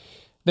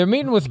 They're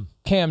meeting with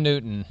Cam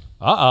Newton.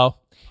 Uh-oh.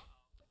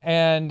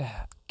 And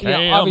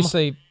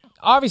obviously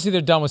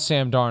they're done with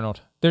Sam Darnold.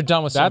 They're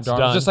done with Sam Darnold,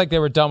 done. just like they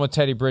were done with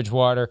Teddy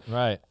Bridgewater.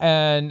 Right.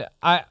 And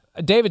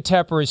David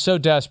Tepper is so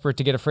desperate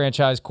to get a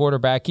franchise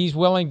quarterback. He's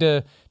willing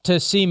to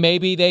see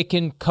maybe they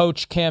can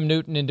coach Cam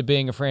Newton into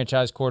being a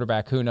franchise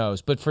quarterback. Who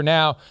knows? But for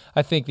now,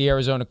 I think the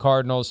Arizona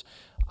Cardinals,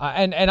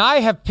 and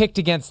I have picked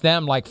against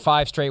them like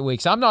 5 straight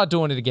weeks. I'm not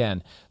doing it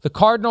again. The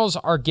Cardinals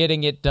are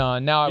getting it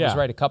done. Now, I was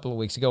right a couple of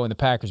weeks ago when the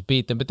Packers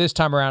beat them, but this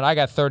time around, I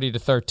got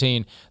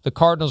 30-13. The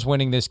Cardinals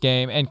winning this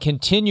game and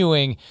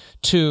continuing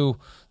to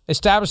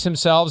establish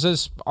themselves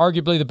as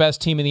arguably the best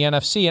team in the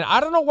NFC. And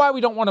I don't know why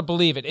we don't want to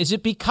believe it. Is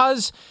it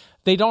because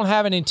they don't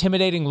have an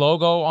intimidating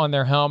logo on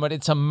their helmet?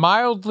 It's a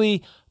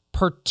mildly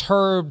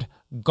perturbed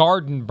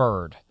garden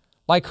bird.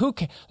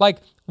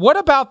 What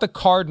about the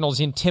Cardinals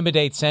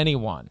intimidates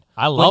anyone?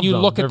 I love them.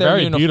 Look They're at their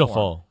very uniform.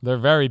 beautiful. They're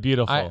very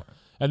beautiful.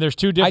 And there's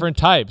 2 different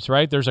types,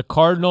 right? There's a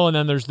cardinal, and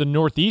then there's the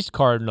Northeast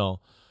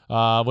cardinal,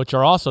 which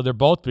are also, they're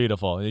both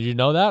beautiful. Did you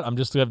know that? I'm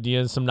just giving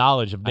you some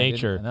knowledge of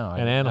nature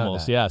and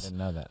animals. Yes. I didn't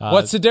know that.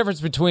 What's the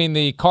difference between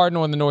the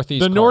cardinal and the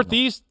Northeast cardinal? The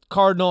Northeast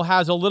cardinal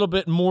has a little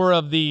bit more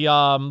of the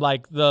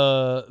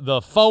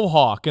the faux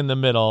hawk in the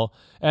middle,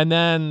 and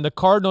then the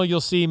cardinal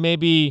you'll see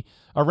maybe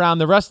around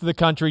the rest of the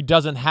country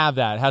doesn't have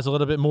that. It has a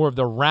little bit more of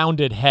the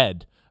rounded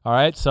head. All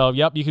right, so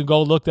yep, you can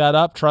go look that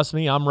up. Trust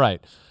me, I'm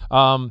right.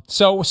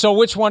 So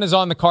which one is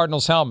on the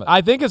Cardinals' helmet? I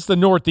think it's the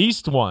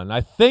Northeast one.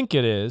 I think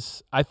it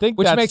is.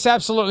 Which makes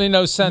absolutely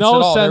no sense at all.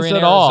 No sense They're in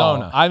at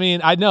Arizona. all. I mean,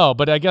 I know,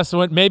 but I guess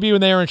maybe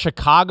when they were in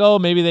Chicago,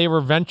 maybe they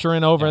were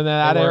venturing over in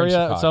that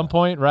area at some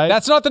point, right?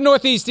 That's not the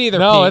Northeast either.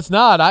 No, Pete. it's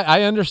not.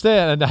 I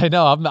understand, and I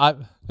know.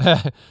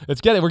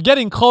 We're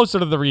getting closer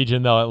to the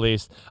region though, at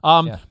least.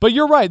 But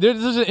you're right.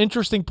 This is an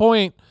interesting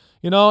point,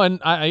 and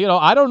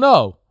I don't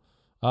know.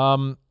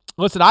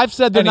 Listen, I've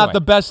said they're not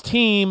the best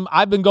team.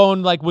 I've been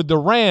going with the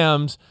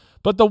Rams,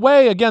 but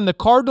the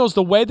Cardinals,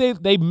 the way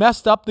they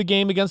messed up the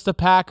game against the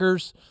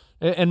Packers,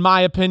 in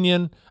my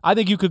opinion, I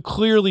think you could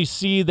clearly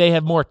see they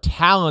have more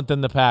talent than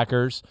the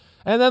Packers.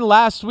 And then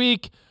last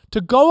week,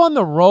 to go on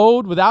the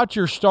road without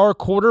your star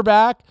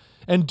quarterback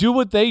and do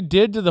what they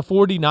did to the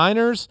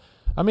 49ers,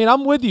 I mean,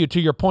 I'm with you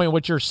to your point,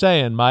 what you're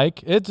saying,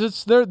 Mike. They're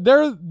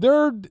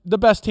the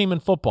best team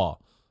in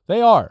football.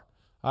 They are.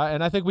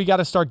 And I think we got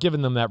to start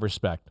giving them that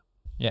respect.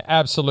 Yeah,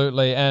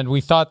 absolutely. And we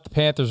thought the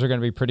Panthers were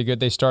going to be pretty good.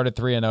 They started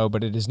 3-0,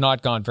 but it has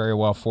not gone very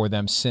well for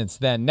them since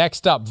then.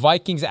 Next up,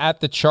 Vikings at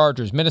the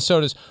Chargers.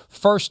 Minnesota's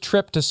first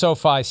trip to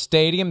SoFi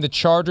Stadium. The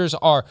Chargers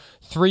are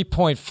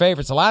 3-point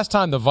favorites. The last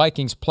time the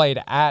Vikings played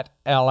at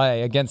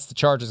L.A. against the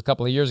Chargers a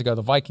couple of years ago,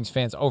 the Vikings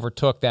fans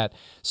overtook that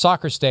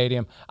soccer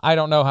stadium. I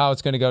don't know how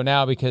it's going to go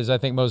now because I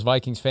think most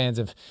Vikings fans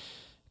have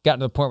gotten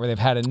to the point where they've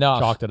had enough.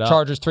 Chalked it up.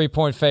 Chargers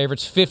 3-point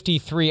favorites,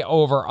 53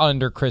 over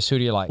under. Chris, who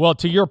do you like? Well,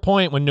 to your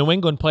point, when New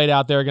England played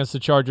out there against the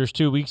Chargers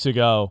 2 weeks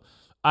ago,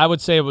 I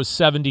would say it was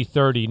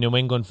 70-30 New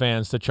England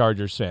fans to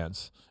Chargers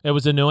fans. It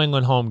was a New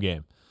England home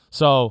game.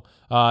 So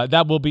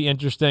that will be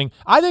interesting.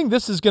 I think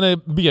this is going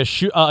to be a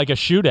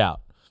shootout.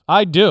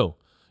 I do.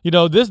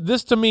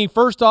 This to me,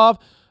 first off,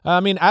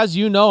 I mean, as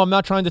you know, I'm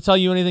not trying to tell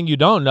you anything you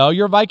don't know.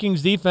 Your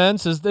Vikings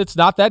defense it's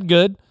not that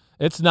good.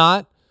 It's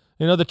not.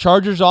 The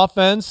Chargers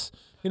offense,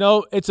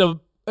 it's an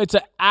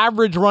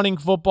average running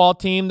football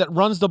team that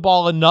runs the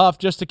ball enough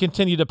just to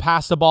continue to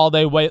pass the ball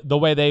the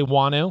way they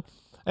want to.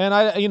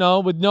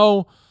 And with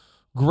no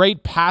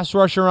great pass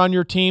rusher on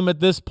your team at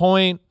this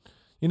point,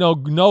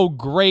 no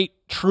great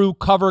true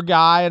cover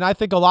guy, and I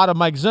think a lot of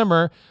Mike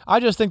Zimmer, I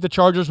just think the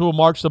Chargers will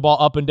march the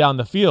ball up and down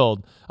the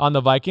field on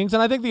the Vikings.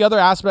 And I think the other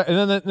aspect,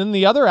 and then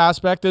the other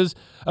aspect is,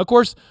 of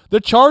course,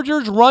 the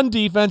Chargers' run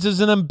defense is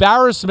an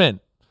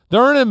embarrassment.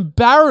 They're an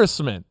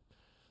embarrassment.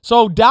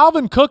 So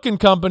Dalvin Cook and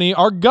company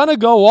are going to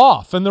go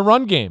off in the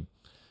run game.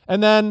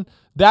 And then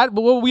that,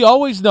 what we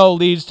always know,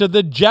 leads to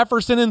the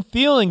Jefferson and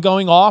Thielen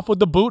going off with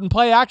the boot and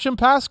play action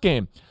pass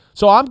game.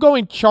 So I'm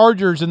going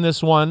Chargers in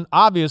this one.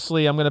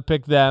 Obviously, I'm going to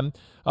pick them.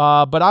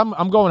 But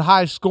I'm going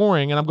high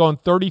scoring, and I'm going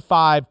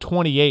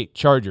 35-28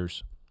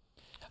 Chargers.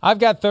 I've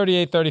got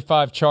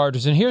 38-35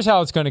 Chargers, and here's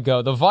how it's going to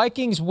go. The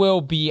Vikings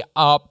will be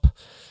up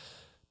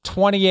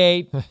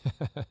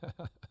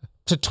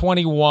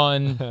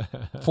 28-21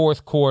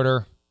 fourth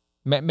quarter,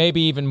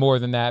 maybe even more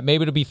than that.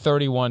 Maybe it'll be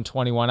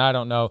 31-21. I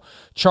don't know.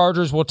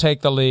 Chargers will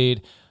take the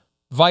lead.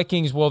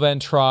 Vikings will then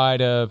try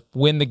to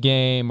win the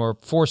game or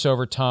force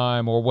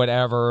overtime or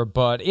whatever,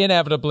 but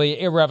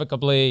inevitably,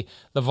 irrevocably,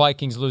 the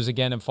Vikings lose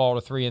again and fall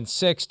to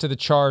 3-6 to the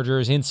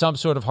Chargers in some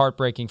sort of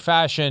heartbreaking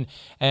fashion,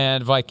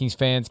 and Vikings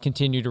fans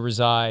continue to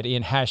reside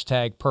in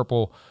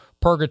 #purple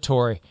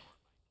purgatory.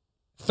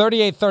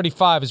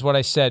 38-35 is what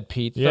I said,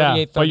 Pete.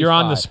 Yeah, but you're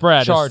on the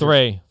spread.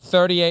 Chargers. It's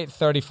 3.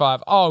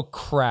 38-35. Oh,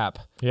 crap.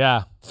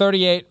 Yeah.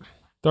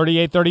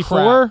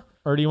 38-34?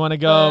 Or do you want to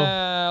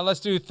go? Let's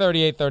do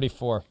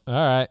 38-34. All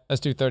right.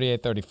 Let's do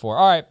 38-34. All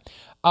right.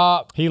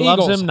 He Eagles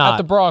loves him not. at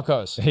the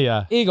Broncos.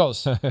 Yeah.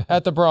 Eagles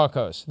at the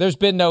Broncos. There's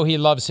been no he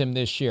loves him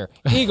this year.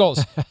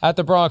 Eagles at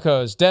the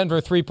Broncos.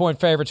 Denver 3-point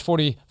favorites,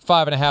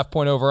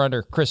 45.5-point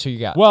over/under. Chris, who you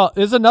got? Well,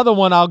 there's another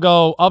one. I'll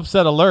go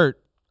upset alert.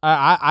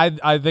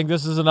 I think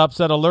this is an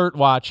upset alert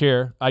watch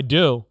here. I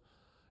do.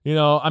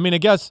 I mean, I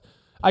guess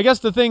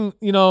the thing,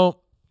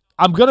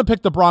 I'm going to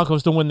pick the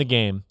Broncos to win the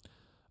game.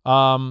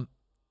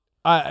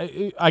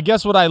 I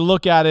guess what I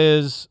look at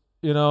is,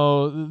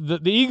 the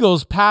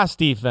Eagles' pass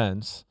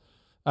defense.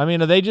 I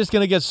mean, are they just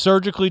going to get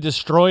surgically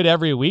destroyed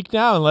every week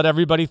now and let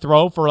everybody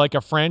throw for like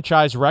a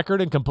franchise record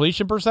in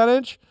completion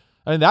percentage?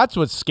 I mean, that's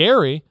what's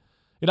scary.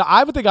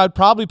 I would think I'd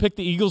probably pick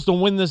the Eagles to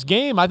win this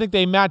game. I think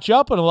they match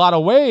up in a lot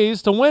of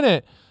ways to win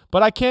it,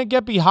 but I can't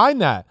get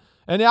behind that.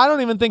 And I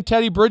don't even think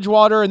Teddy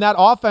Bridgewater and that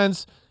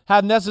offense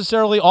have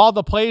necessarily all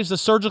the plays to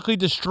surgically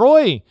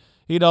destroy,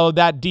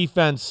 that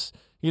defense,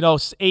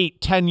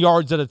 8-10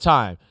 yards at a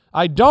time.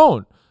 I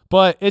don't,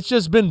 but it's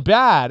just been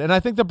bad. And I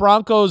think the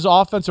Broncos'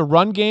 offensive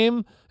run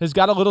game has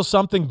got a little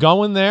something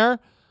going there.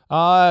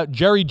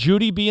 Jerry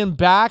Jeudy being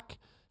back,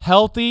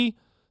 healthy,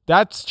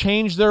 that's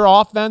changed their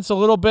offense a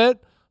little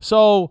bit.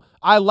 So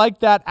I like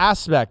that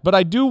aspect. But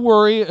I do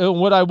worry,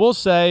 what I will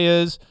say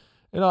is,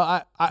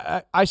 I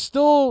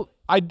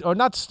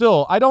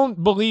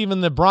don't believe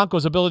in the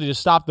Broncos' ability to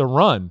stop the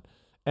run.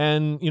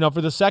 And,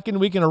 for the second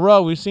week in a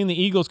row, we've seen the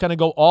Eagles kind of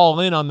go all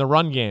in on the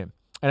run game.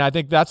 And I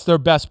think that's their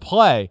best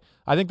play.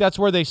 I think that's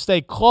where they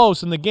stay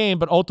close in the game,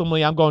 but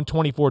ultimately I'm going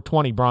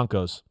 24-20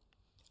 Broncos.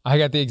 I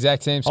got the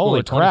exact same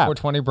score,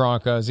 24-20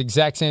 Broncos.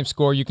 Exact same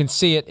score. You can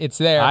see it. It's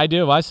there. I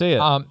do. I see it.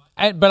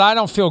 But I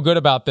don't feel good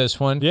about this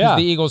one because Yeah.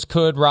 the Eagles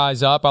could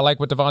rise up. I like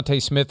what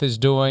Devontae Smith is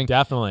doing.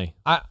 Definitely.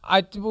 How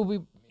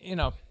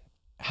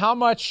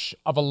much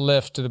of a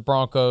lift do the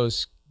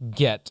Broncos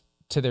get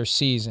to their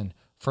season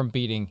from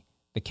beating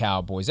the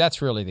Cowboys?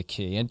 That's really the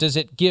key. And does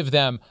it give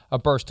them a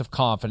burst of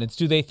confidence?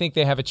 Do they think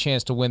they have a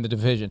chance to win the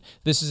division?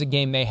 This is a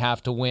game they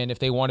have to win if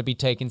they want to be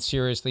taken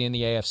seriously in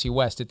the AFC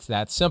West. It's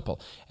that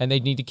simple. And they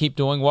need to keep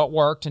doing what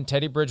worked. And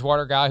Teddy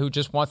Bridgewater, guy who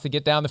just wants to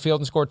get down the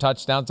field and score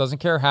touchdowns, doesn't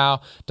care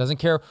how, doesn't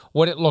care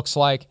what it looks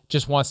like,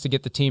 just wants to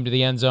get the team to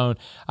the end zone.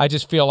 I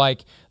just feel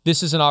like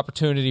this is an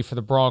opportunity for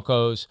the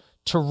Broncos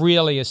to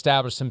really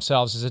establish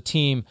themselves as a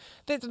team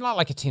that's not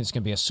like a team that's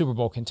going to be a Super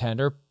Bowl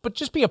contender, but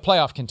just be a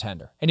playoff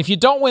contender. And if you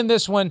don't win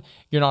this one,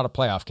 you're not a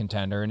playoff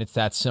contender, and it's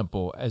that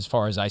simple as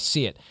far as I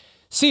see it.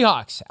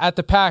 Seahawks at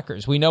the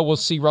Packers. We know we'll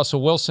see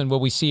Russell Wilson. Will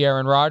we see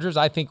Aaron Rodgers?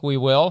 I think we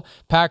will.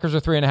 Packers are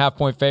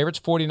 3.5-point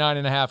favorites,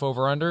 49.5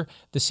 over/under.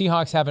 The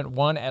Seahawks haven't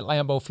won at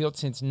Lambeau Field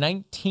since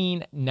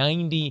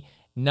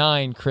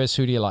 1999. Chris,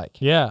 who do you like?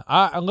 Yeah,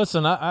 I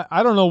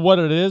don't know what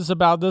it is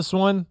about this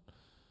one.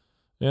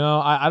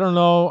 I don't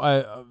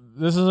know.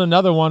 This is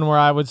another one where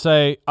I would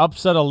say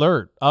upset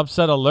alert.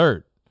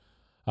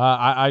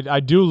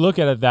 I do look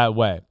at it that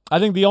way. I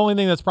think the only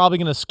thing that's probably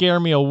going to scare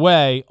me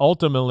away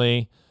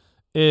ultimately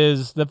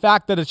is the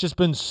fact that it's just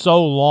been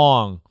so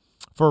long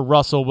for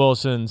Russell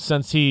Wilson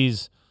since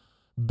he's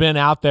been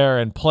out there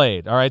and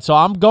played. All right, so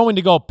I'm going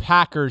to go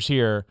Packers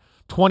here,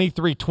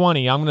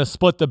 23-20. I'm going to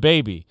split the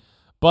baby.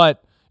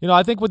 But,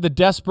 I think with the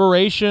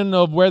desperation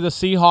of where the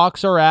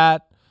Seahawks are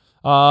at,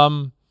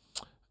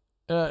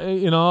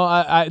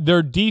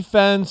 their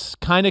defense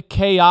kind of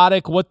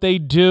chaotic, what they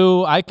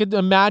do. I could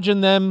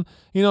imagine them,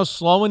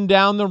 slowing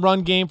down the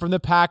run game from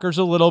the Packers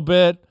a little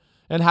bit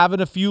and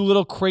having a few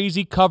little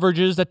crazy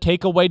coverages that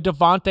take away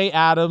Devontae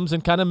Adams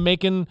and kind of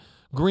making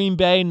Green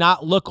Bay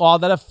not look all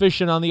that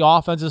efficient on the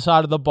offensive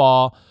side of the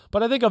ball.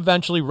 But I think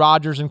eventually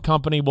Rodgers and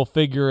company will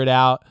figure it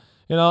out.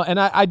 And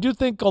I do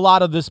think a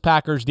lot of this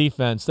Packers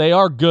defense, they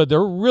are good.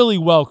 They're really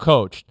well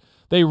coached.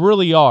 They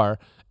really are.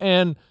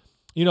 And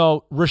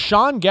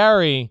Rashawn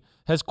Gary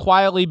has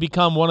quietly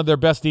become one of their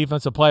best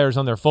defensive players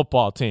on their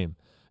football team.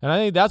 And I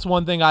think that's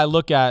one thing I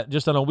look at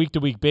just on a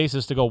week-to-week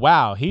basis to go,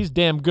 wow, he's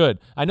damn good.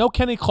 I know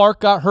Kenny Clark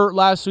got hurt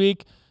last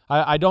week.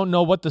 I don't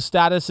know what the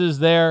status is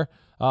there.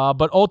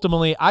 But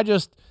ultimately, I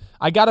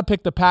got to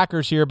pick the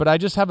Packers here, but I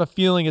just have a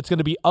feeling it's going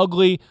to be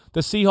ugly.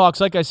 The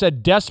Seahawks, like I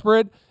said,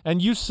 desperate. And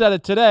you said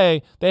it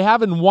today, they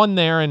haven't won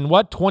there in,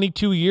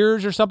 22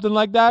 years or something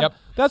like that? Yep.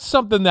 That's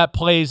something that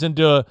plays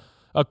into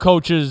a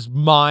coach's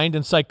mind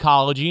and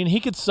psychology, and he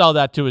could sell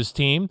that to his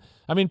team.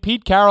 I mean,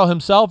 Pete Carroll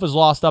himself has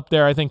lost up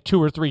there, I think,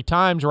 2 or 3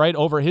 times, right,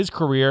 over his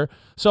career.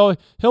 So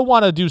he'll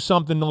want to do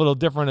something a little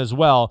different as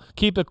well.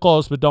 Keep it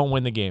close, but don't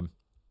win the game.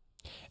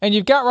 And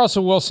you've got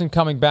Russell Wilson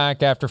coming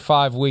back after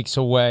 5 weeks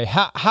away.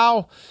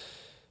 How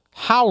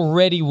how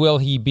ready will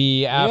he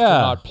be after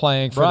not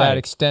playing for that right.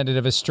 extended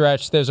of a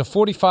stretch? There's a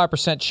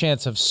 45%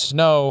 chance of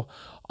snow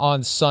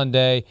on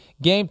Sunday.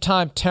 Game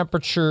time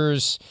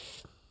temperatures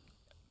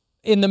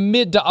in the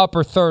mid to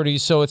upper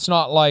 30s, so it's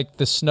not like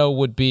the snow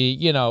would be,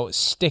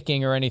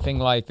 sticking or anything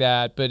like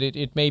that, but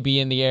it may be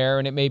in the air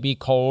and it may be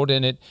cold.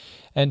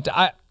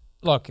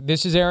 Look,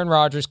 this is Aaron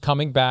Rodgers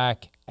coming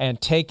back and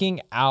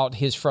taking out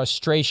his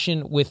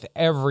frustration with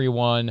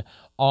everyone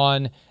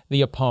on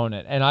the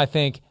opponent. And I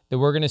think that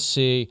we're going to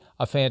see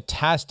a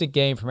fantastic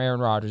game from Aaron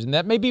Rodgers. And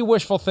that may be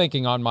wishful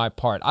thinking on my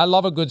part. I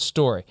love a good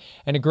story.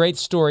 And a great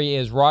story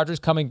is Rodgers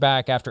coming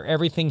back after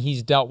everything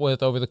he's dealt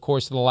with over the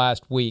course of the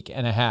last week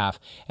and a half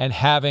and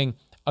having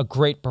a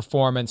great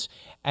performance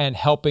and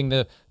helping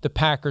the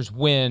Packers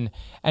win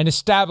and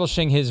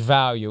establishing his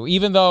value.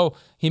 Even though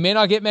he may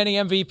not get many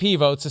MVP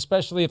votes,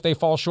 especially if they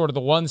fall short of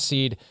the 1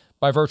 seed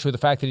by virtue of the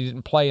fact that he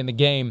didn't play in the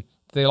game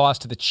they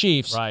lost to the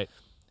Chiefs. Right.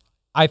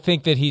 I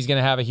think that he's going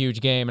to have a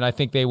huge game, and I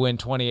think they win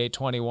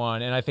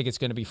 28-21, and I think it's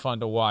going to be fun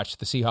to watch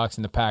the Seahawks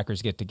and the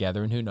Packers get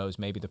together, and who knows,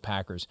 maybe the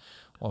Packers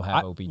will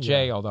have OBJ,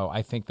 although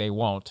I think they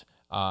won't.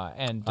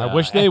 I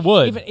wish they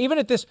would.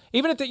 Even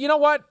you know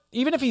what?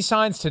 Even if he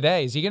signs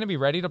today, is he going to be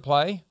ready to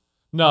play?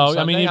 No,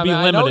 I mean, he'd be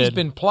limited. I know he's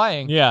been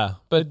playing. Yeah.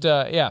 But,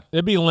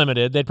 It'd be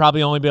limited. They'd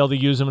probably only be able to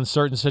use him in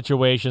certain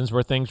situations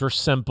where things were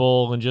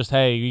simple and just,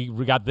 hey,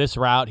 we got this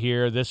route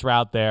here, this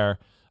route there.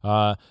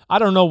 I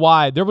don't know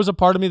why. There was a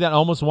part of me that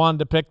almost wanted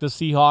to pick the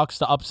Seahawks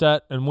to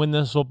upset and win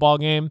this football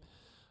game,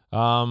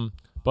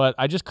 but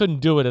I just couldn't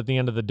do it at the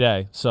end of the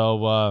day.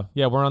 So,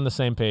 we're on the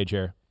same page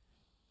here.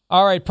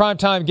 All right,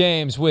 primetime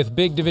games with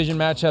big division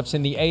matchups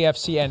in the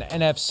AFC and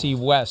NFC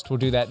West. We'll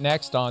do that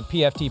next on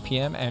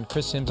PFTPM and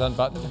Chris Sims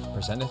Unbuttoned,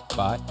 presented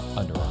by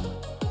Under Armour.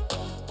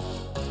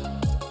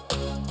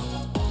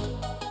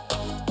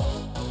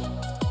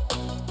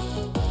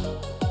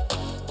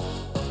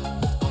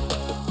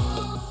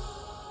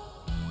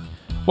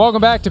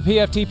 Welcome back to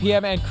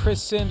PFTPM and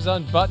Chris Sims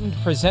Unbuttoned,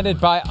 presented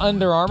by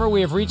Under Armour.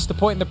 We have reached the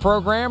point in the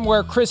program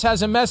where Chris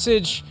has a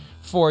message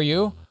for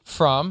you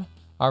from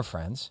our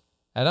friends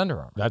at Under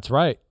Armour. That's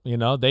right.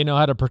 They know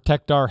how to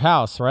protect our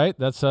house, right?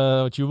 That's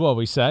what you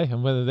always say.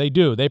 And whether they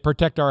do, they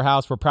protect our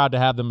house. We're proud to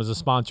have them as a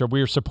sponsor.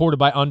 We are supported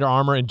by Under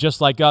Armour, and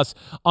just like us,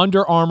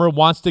 Under Armour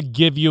wants to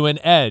give you an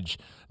edge.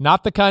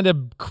 Not the kind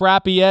of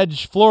crappy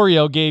edge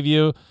Florio gave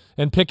you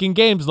in picking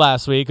games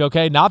last week,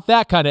 okay? Not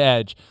that kind of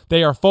edge.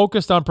 They are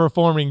focused on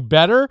performing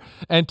better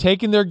and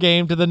taking their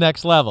game to the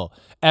next level.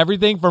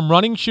 Everything from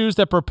running shoes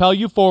that propel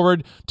you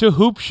forward to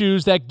hoop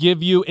shoes that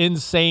give you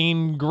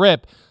insane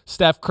grip.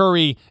 Steph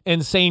Curry,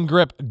 insane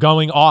grip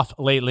going off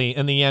lately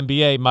in the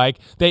NBA, Mike.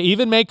 They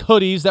even make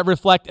hoodies that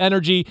reflect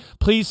energy.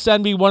 Please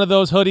send me one of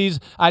those hoodies.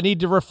 I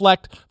need to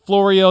reflect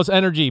Florio's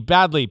energy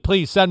badly.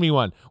 Please send me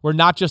one. We're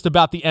not just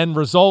about the end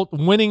result,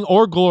 winning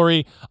or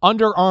glory.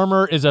 Under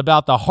Armour is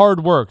about the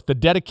hard work, the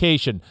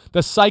dedication,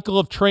 the cycle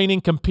of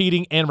training,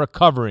 competing, and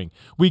recovering.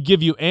 We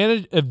give you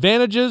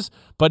advantages,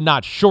 but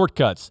not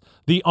shortcuts.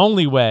 The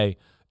only way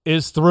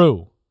is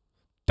through.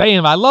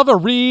 Damn, I love a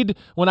read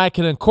when I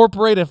can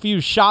incorporate a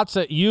few shots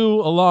at you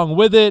along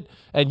with it,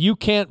 and you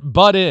can't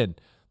butt in.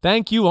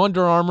 Thank you,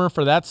 Under Armour,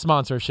 for that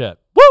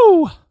sponsorship.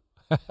 Woo!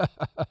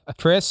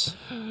 Chris,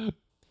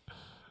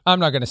 I'm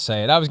not going to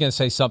say it. I was going to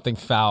say something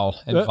foul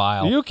and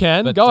vile. You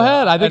can. Go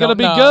ahead. I think it'll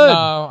be good.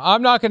 No,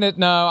 I'm not going to.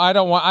 No, I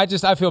don't want.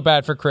 I feel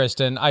bad for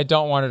Kristen. I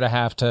don't want her to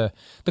have to.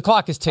 The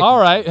clock is ticking. All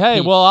right. Hey,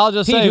 Pete, well, I'll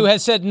just say. Who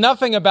has said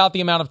nothing about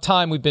the amount of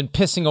time we've been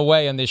pissing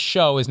away on this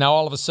show, is now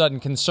all of a sudden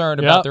concerned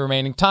about the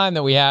remaining time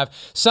that we have.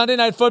 Sunday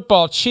Night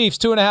Football, Chiefs,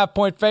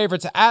 2.5-point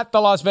favorites at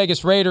the Las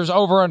Vegas Raiders,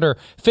 over under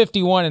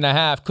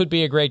 51.5. Could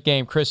be a great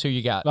game. Chris, who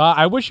you got?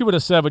 I wish you would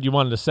have said what you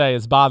wanted to say.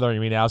 It's bothering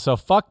me now. So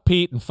fuck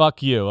Pete and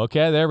fuck you.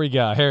 Okay, there we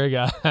go. Here we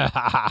go.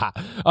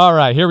 All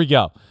right, here we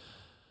go.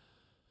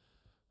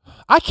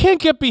 I can't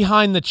get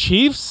behind the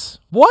Chiefs.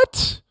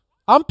 What?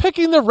 I'm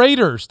picking the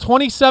Raiders,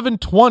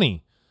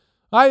 27-20.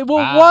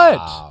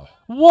 Wow.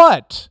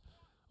 What?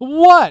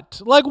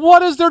 Like,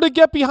 what is there to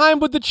get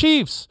behind with the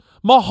Chiefs?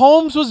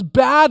 Mahomes was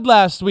bad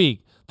last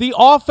week. The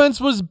offense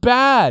was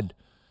bad.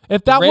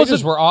 If that the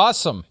Raiders were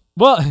awesome.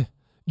 Well,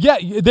 yeah,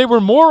 they were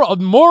more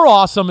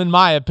awesome in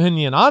my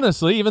opinion,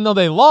 honestly, even though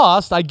they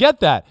lost. I get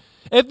that.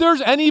 If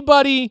there's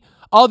anybody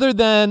other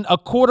than a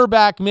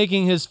quarterback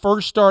making his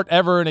first start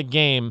ever in a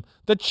game,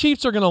 the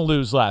Chiefs are going to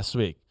lose last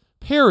week,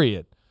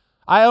 period.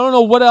 I don't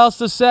know what else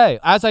to say.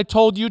 As I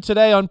told you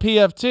today on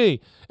PFT,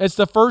 it's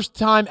the first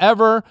time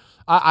ever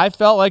I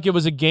felt like it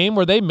was a game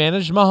where they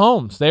managed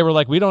Mahomes. They were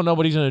like, we don't know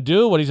what he's going to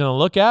do, what he's going to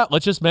look at.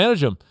 Let's just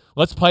manage him.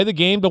 Let's play the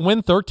game to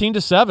win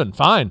 13-7.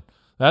 Fine.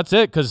 That's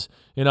it, because,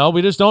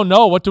 we just don't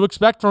know what to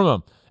expect from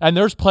him. And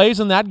there's plays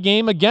in that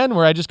game, again,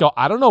 where I just go,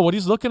 I don't know what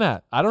he's looking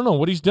at. I don't know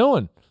what he's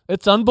doing.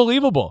 It's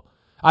unbelievable.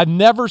 I've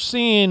never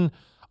seen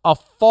a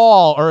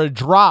fall or a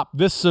drop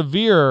this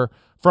severe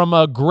from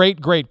a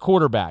great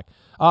quarterback.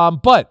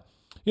 But,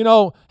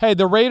 hey,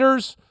 the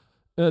Raiders,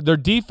 their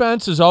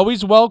defense is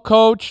always well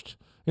coached.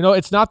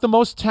 It's not the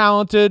most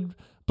talented,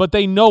 but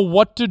they know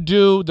what to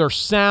do. They're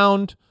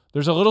sound.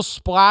 There's a little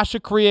splash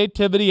of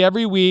creativity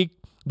every week.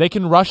 They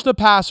can rush the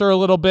passer a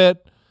little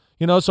bit,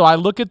 so I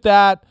look at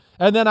that.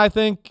 And then I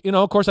think,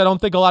 of course, I don't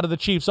think a lot of the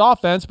Chiefs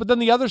offense, but then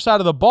the other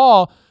side of the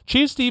ball,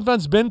 Chiefs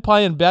defense been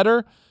playing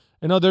better.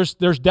 There's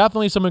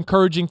definitely some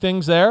encouraging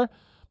things there.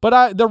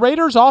 But the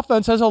Raiders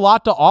offense has a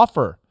lot to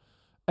offer.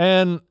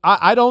 And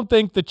I don't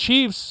think the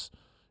Chiefs,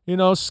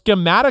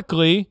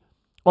 schematically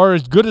are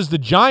as good as the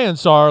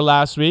Giants are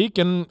last week.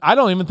 And I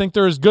don't even think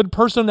they're as good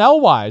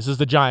personnel-wise as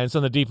the Giants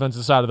on the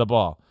defensive side of the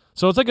ball.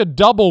 So it's like a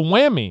double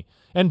whammy.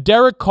 And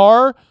Derek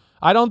Carr,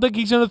 I don't think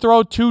he's going to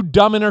throw 2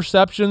 dumb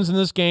interceptions in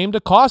this game to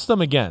cost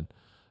them again.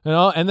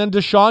 And then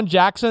Deshaun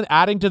Jackson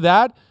adding to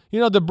that.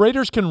 The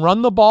Raiders can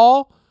run the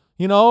ball,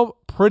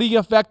 pretty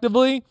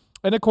effectively.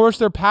 And, of course,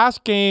 their pass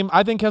game,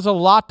 I think, has a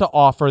lot to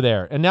offer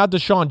there. And now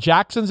Deshaun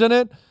Jackson's in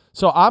it.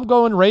 So I'm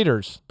going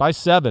Raiders by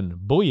 7.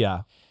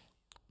 Booyah.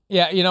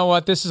 Yeah, you know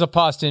what? This is a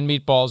pasta and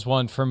meatballs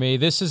one for me.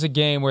 This is a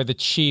game where the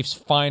Chiefs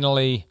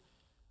finally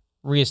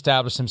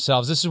reestablish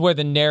themselves. This is where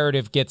the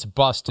narrative gets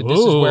busted. This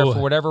is where,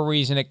 for whatever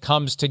reason, it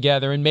comes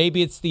together. And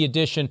maybe it's the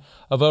addition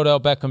of Odell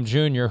Beckham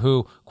Jr.,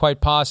 who quite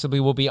possibly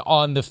will be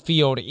on the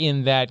field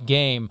in that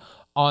game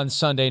on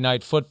Sunday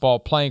Night Football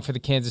playing for the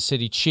Kansas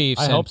City Chiefs.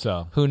 I hope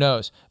so. Who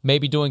knows?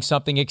 Maybe doing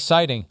something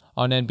exciting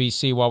on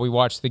NBC while we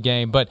watch the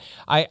game. But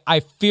I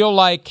feel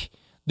like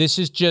this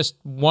is just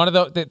one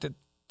of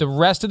the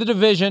rest of the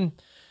division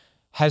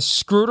has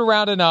screwed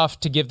around enough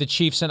to give the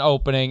Chiefs an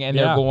opening, and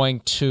they're going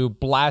to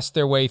blast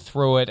their way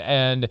through it.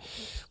 And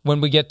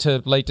when we get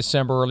to late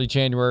December, early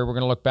January, we're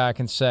going to look back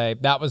and say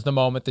that was the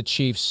moment the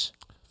Chiefs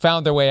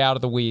found their way out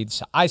of the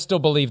weeds. I still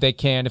believe they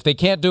can. If they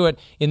can't do it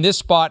in this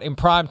spot in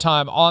prime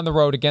time on the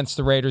road against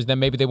the Raiders, then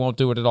maybe they won't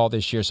do it at all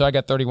this year. So I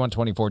got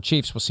 31-24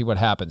 Chiefs. We'll see what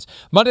happens.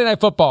 Monday Night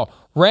Football,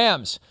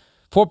 Rams,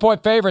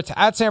 4-point favorites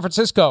at San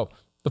Francisco.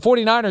 The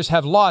 49ers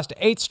have lost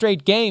 8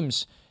 straight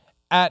games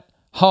at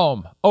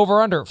home.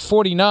 Over under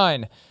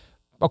 49.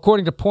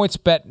 According to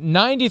PointsBet,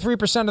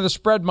 93% of the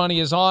spread money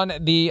is on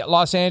the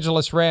Los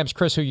Angeles Rams.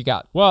 Chris, who you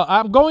got? Well,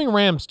 I'm going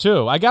Rams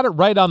too. I got it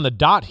right on the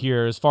dot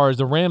here as far as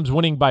the Rams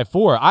winning by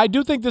 4. I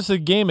do think this is a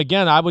game,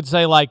 again, I would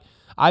say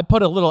I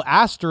put a little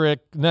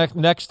asterisk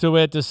next to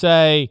it to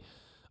say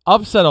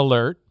upset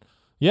alert.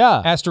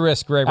 Yeah.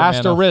 Asterisk, Ray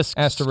Asterisk.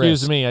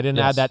 Excuse me. I didn't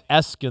add that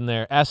S in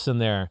there.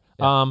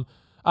 Yeah.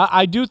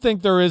 I do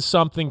think there is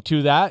something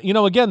to that.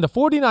 Again, the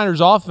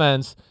 49ers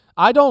offense,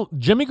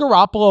 Jimmy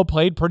Garoppolo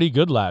played pretty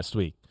good last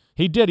week.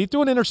 He did. He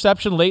threw an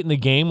interception late in the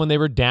game when they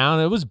were down.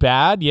 It was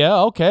bad. Yeah,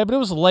 okay, but it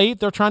was late.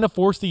 They're trying to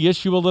force the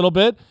issue a little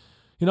bit.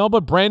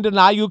 But Brandon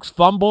Ayuk's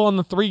fumble on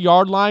the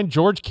 3-yard line,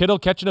 George Kittle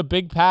catching a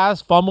big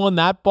pass, fumbling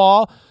that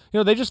ball.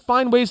 They just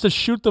find ways to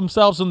shoot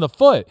themselves in the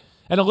foot.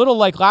 And a little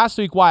like last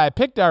week why I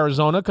picked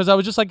Arizona, because I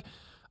was just like,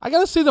 I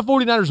got to see the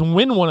 49ers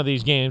win one of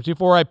these games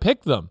before I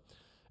pick them.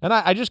 And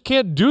I just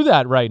can't do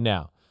that right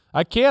now.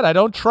 I can't. I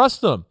don't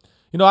trust them.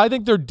 I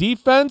think their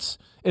defense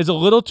is a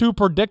little too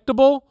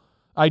predictable.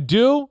 I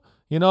do.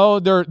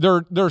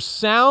 They're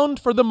sound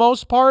for the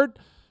most part,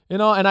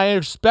 and I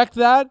expect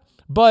that,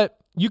 but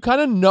you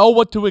kind of know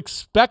what to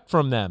expect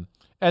from them.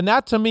 And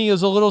that to me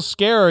is a little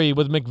scary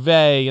with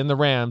McVay and the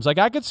Rams.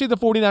 I could see the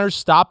 49ers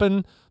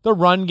stopping the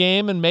run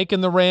game and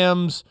making the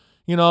Rams,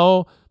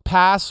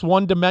 pass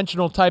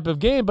one-dimensional type of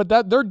game, but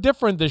that they're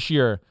different this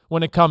year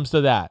when it comes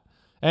to that.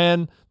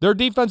 And their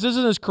defense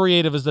isn't as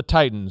creative as the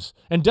Titans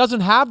and doesn't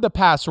have the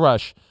pass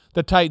rush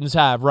the Titans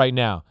have right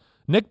now.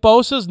 Nick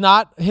Bosa's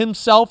not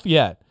himself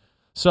yet.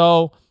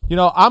 So,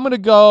 I'm going to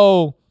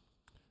go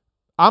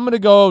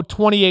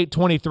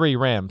 28-23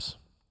 Rams.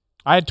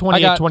 I had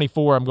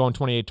 28-24. I'm going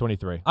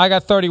 28-23. I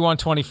got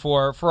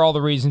 31-24 for all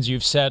the reasons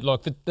you've said.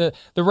 Look, the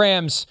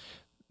Rams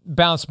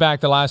bounced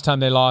back the last time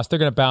they lost. They're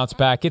going to bounce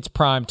back. It's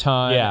prime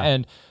time. Yeah.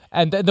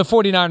 And the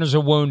 49ers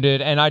are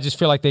wounded, and I just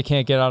feel like they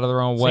can't get out of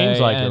their own way. Seems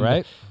like it,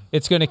 right?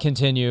 It's going to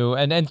continue.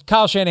 And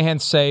Kyle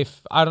Shanahan's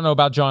safe. I don't know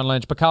about John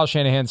Lynch, but Kyle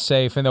Shanahan's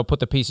safe, and they'll put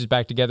the pieces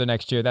back together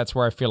next year. That's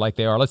where I feel like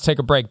they are. Let's take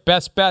a break.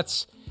 Best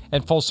bets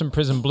and Folsom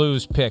Prison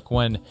Blues pick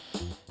when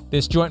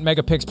this Joint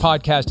Mega Picks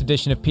podcast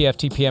edition of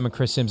PFTPM and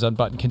Chris Sims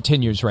Unbuttoned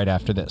continues right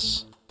after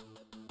this.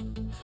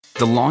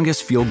 The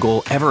longest field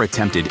goal ever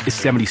attempted is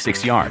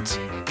 76 yards.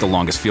 The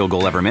longest field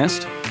goal ever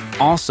missed?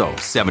 Also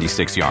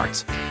 76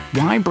 yards.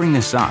 Why bring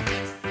this up?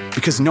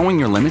 Because knowing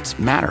your limits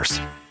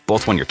matters,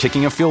 both when you're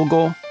kicking a field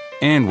goal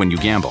and when you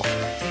gamble.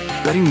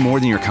 Betting more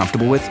than you're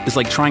comfortable with is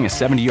like trying a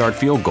 70-yard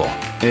field goal.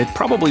 It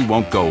probably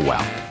won't go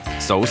well.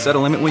 So set a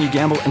limit when you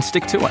gamble and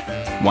stick to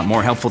it. Want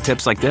more helpful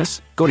tips like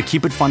this? Go to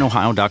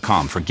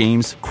keepitfunohio.com for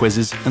games,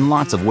 quizzes, and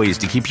lots of ways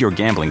to keep your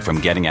gambling from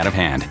getting out of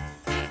hand.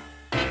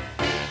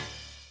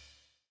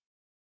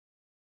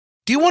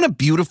 Do you want a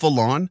beautiful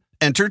lawn?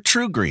 Enter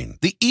TruGreen,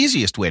 the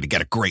easiest way to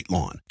get a great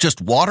lawn.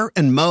 Just water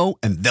and mow,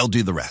 and they'll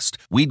do the rest.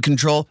 Weed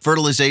control,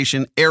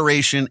 fertilization,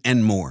 aeration,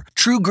 and more.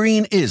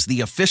 TruGreen is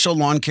the official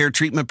lawn care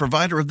treatment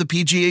provider of the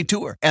PGA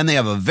Tour, and they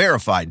have a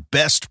verified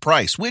best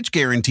price, which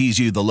guarantees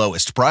you the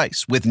lowest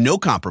price with no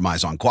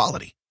compromise on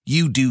quality.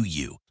 You do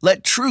you.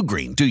 Let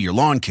TruGreen do your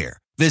lawn care.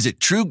 Visit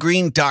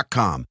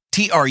TruGreen.com.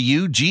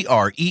 TRUGREEN.com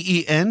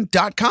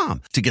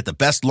to get the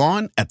best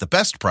lawn at the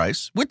best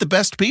price with the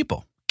best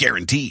people.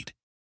 Guaranteed.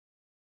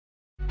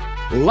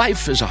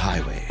 Life is a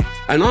highway,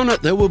 and on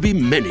it there will be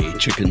many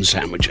chicken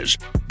sandwiches.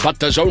 But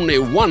there's only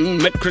one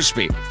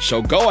McCrispy.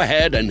 So go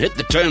ahead and hit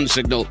the turn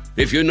signal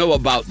if you know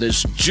about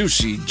this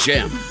juicy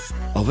gem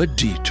of a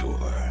detour.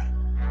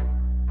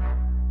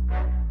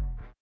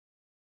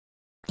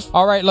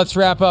 All right, let's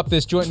wrap up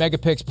this Joint Mega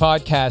Picks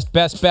podcast.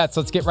 Best bets.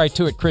 Let's get right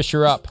to it. Chris,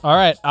 you're up. All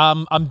right,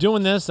 I'm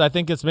doing this. I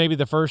think it's maybe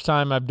the first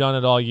time I've done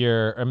it all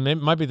year. Or it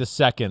might be the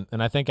second,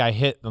 and I think I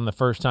hit on the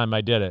first time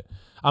I did it.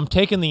 I'm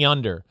taking the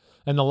under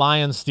in the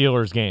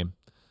Lions-Steelers game.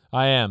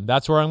 I am.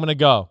 That's where I'm going to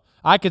go.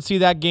 I could see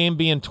that game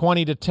being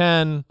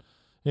 20-10.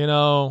 You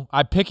know,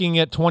 I'm picking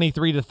it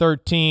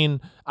 23-13.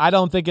 I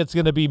don't think it's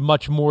going to be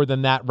much more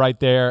than that right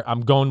there.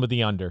 I'm going with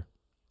the under.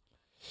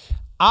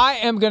 I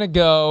am going to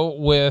go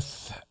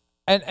with...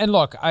 And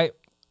look, I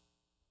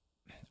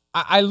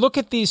look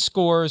at these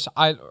scores,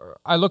 I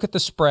look at the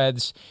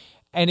spreads,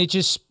 and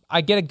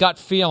I get a gut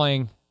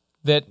feeling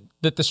that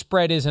the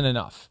spread isn't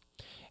enough.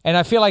 And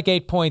I feel like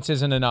 8 points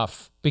isn't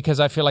enough because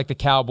I feel like the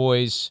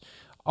Cowboys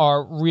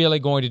are really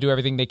going to do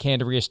everything they can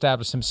to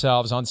reestablish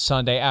themselves on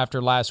Sunday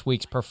after last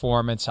week's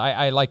performance.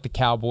 I like the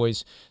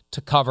Cowboys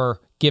to cover,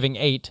 giving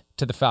 8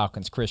 to the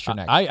Falcons. Chris, you're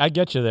next. I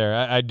get you there.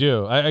 I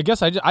do. I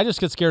guess I just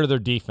get scared of their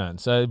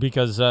defense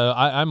because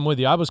I'm with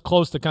you. I was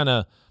close to kind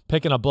of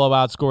picking a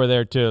blowout score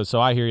there too, so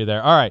I hear you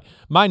there. All right,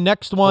 my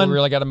next one. We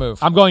really got to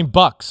move. I'm going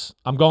Bucks.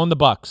 I'm going the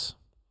Bucks.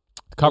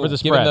 Cover the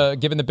spread.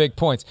 Given the big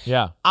points.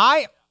 Yeah.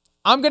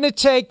 I'm going to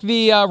take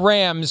the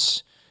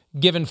Rams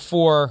giving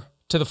 4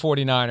 to the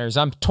 49ers.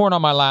 I'm torn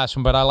on my last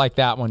one, but I like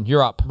that one.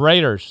 You're up.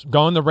 Raiders.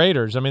 Going the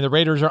Raiders. I mean, the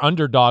Raiders are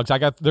underdogs.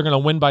 They're going to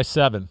win by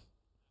 7.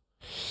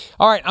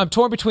 All right, I'm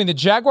torn between the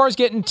Jaguars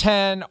getting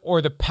 10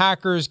 or the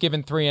Packers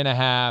giving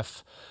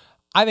 3.5.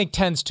 I think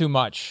 10's too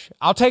much.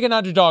 I'll take an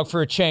underdog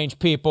for a change,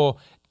 people.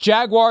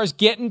 Jaguars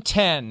getting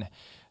 10.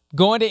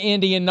 Going to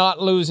Indy and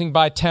not losing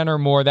by 10 or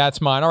more. That's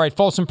mine. All right,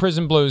 Folsom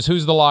Prison Blues.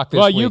 Who's the lock this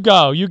week? Well, you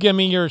go. You give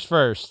me yours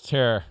first.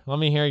 Here, let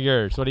me hear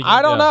yours. What do you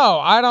I don't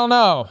know.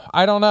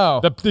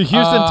 The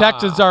Houston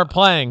Texans are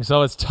playing,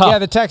 so it's tough. Yeah,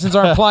 the Texans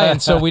aren't playing,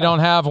 so we don't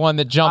have one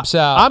that jumps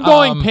out. I'm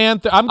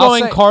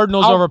going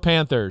Cardinals over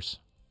Panthers.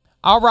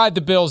 I'll ride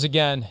the Bills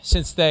again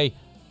since they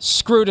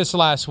screwed us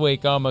last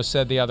week. I almost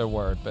said the other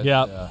word, but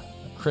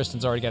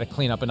Kristen's already got to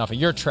clean up enough of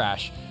your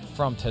trash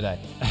from today.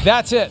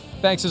 That's it.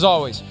 Thanks as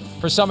always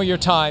for some of your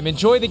time.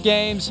 Enjoy the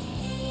games.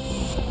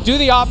 Do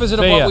the opposite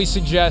of what we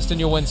suggest and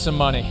you'll win some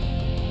money.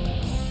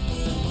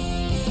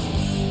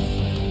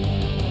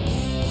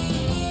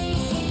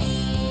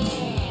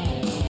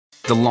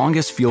 The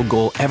longest field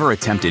goal ever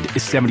attempted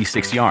is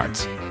 76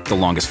 yards. The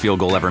longest field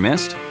goal ever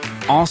missed?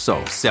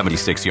 Also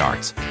 76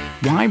 yards.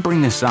 Why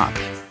bring this up?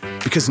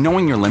 Because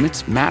knowing your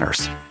limits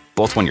matters,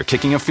 both when you're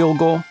kicking a field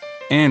goal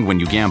and when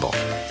you gamble.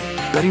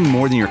 Betting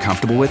more than you're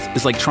comfortable with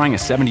is like trying a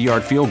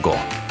 70-yard field goal.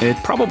 It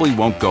probably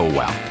won't go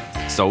well.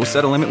 So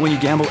set a limit when you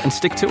gamble and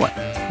stick to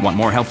it. Want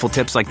more helpful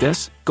tips like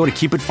this? Go to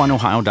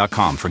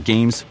keepitfunohio.com for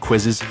games,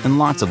 quizzes, and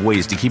lots of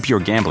ways to keep your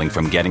gambling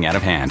from getting out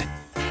of hand.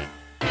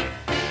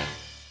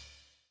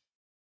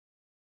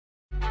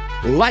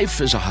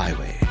 Life is a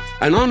highway,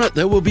 and on it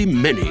there will be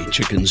many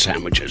chicken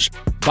sandwiches.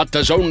 But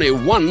there's only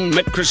one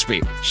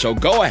McCrispy. So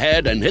go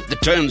ahead and hit the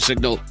turn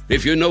signal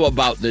if you know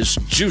about this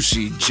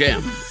juicy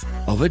gem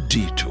of a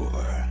detour.